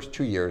for the first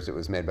 2 years, it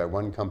was made by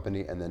one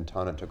company, and then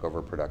Tonnet took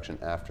over production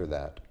after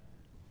that.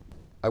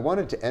 I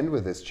wanted to end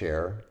with this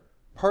chair,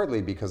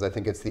 partly because I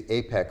think it's the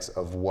apex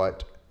of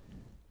what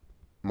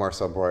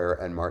Marcel Breuer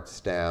and Mart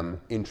Stam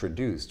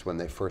introduced when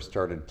they first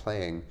started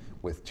playing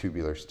with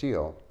tubular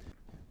steel,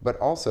 but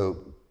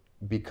also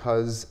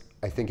because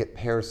I think it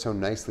pairs so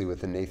nicely with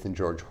the Nathan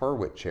George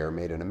Horwitz chair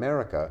made in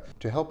America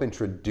to help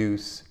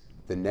introduce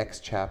the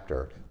next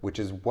chapter, which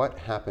is what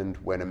happened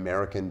when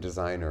American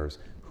designers,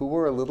 who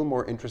were a little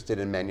more interested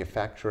in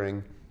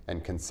manufacturing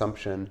and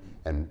consumption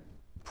and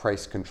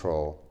price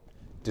control,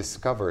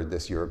 discovered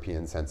this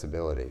European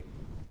sensibility.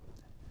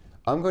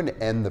 I'm going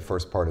to end the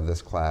first part of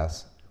this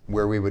class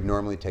where we would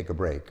normally take a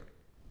break.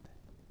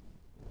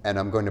 And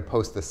I'm going to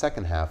post the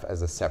second half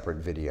as a separate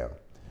video.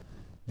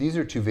 These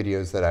are two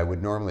videos that I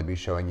would normally be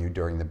showing you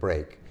during the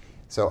break.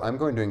 So I'm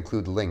going to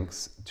include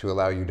links to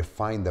allow you to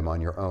find them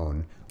on your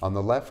own. On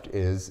the left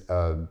is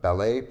a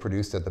ballet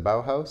produced at the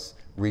Bauhaus,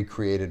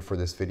 recreated for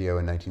this video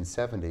in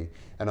 1970.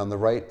 And on the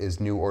right is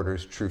New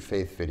Order's True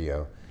Faith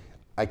video.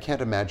 I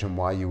can't imagine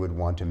why you would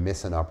want to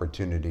miss an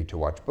opportunity to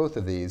watch both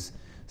of these.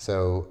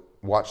 So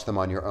watch them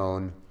on your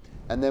own.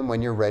 And then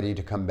when you're ready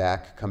to come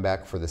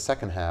back for the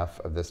second half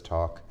of this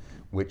talk,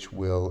 which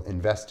will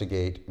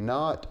investigate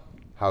not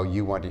how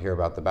you want to hear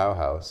about the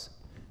Bauhaus,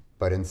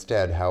 but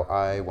instead how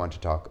I want to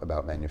talk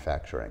about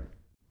manufacturing.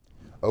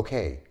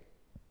 Okay,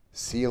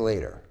 see you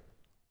later.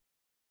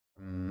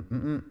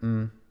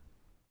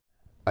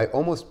 I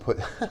almost put,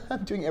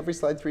 I'm doing every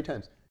slide 3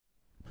 times.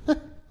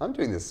 I'm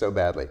doing this so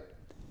badly.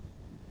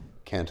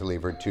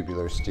 Cantilever,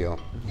 tubular steel,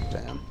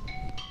 damn.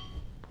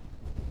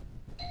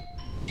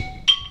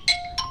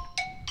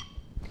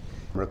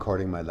 I'm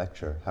recording my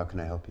lecture. How can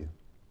I help you?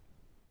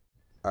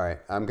 All right,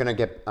 I'm gonna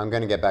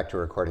get back to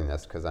recording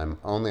this because I'm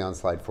only on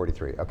slide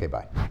 43. Okay,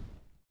 bye.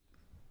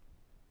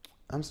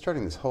 I'm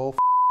starting this whole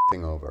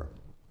thing over.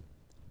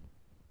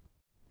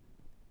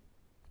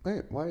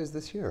 Wait, why is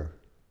this here?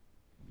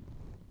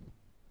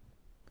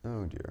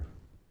 Oh dear,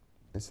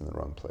 it's in the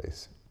wrong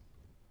place.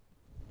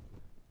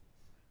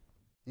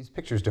 These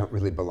pictures don't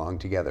really belong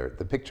together.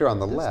 The picture on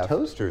the left. This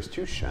toaster is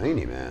too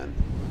shiny, man.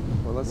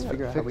 Well, let's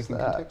figure out how we can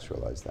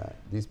contextualize that.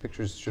 These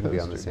pictures shouldn't be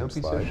on the same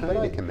slide, but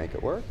I can make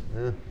it work.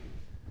 Yeah.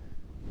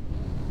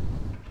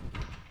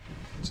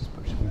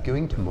 I'm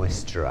going to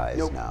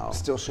moisturize now.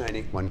 Still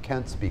shiny. One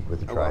can't speak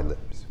with dry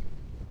lips.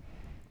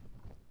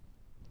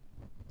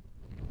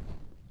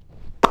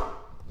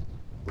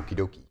 Okie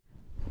dokie.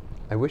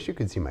 I wish you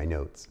could see my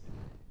notes.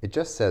 It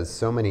just says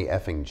so many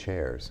effing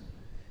chairs.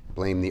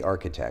 Blame the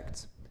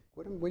architects.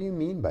 What do you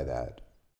mean by that?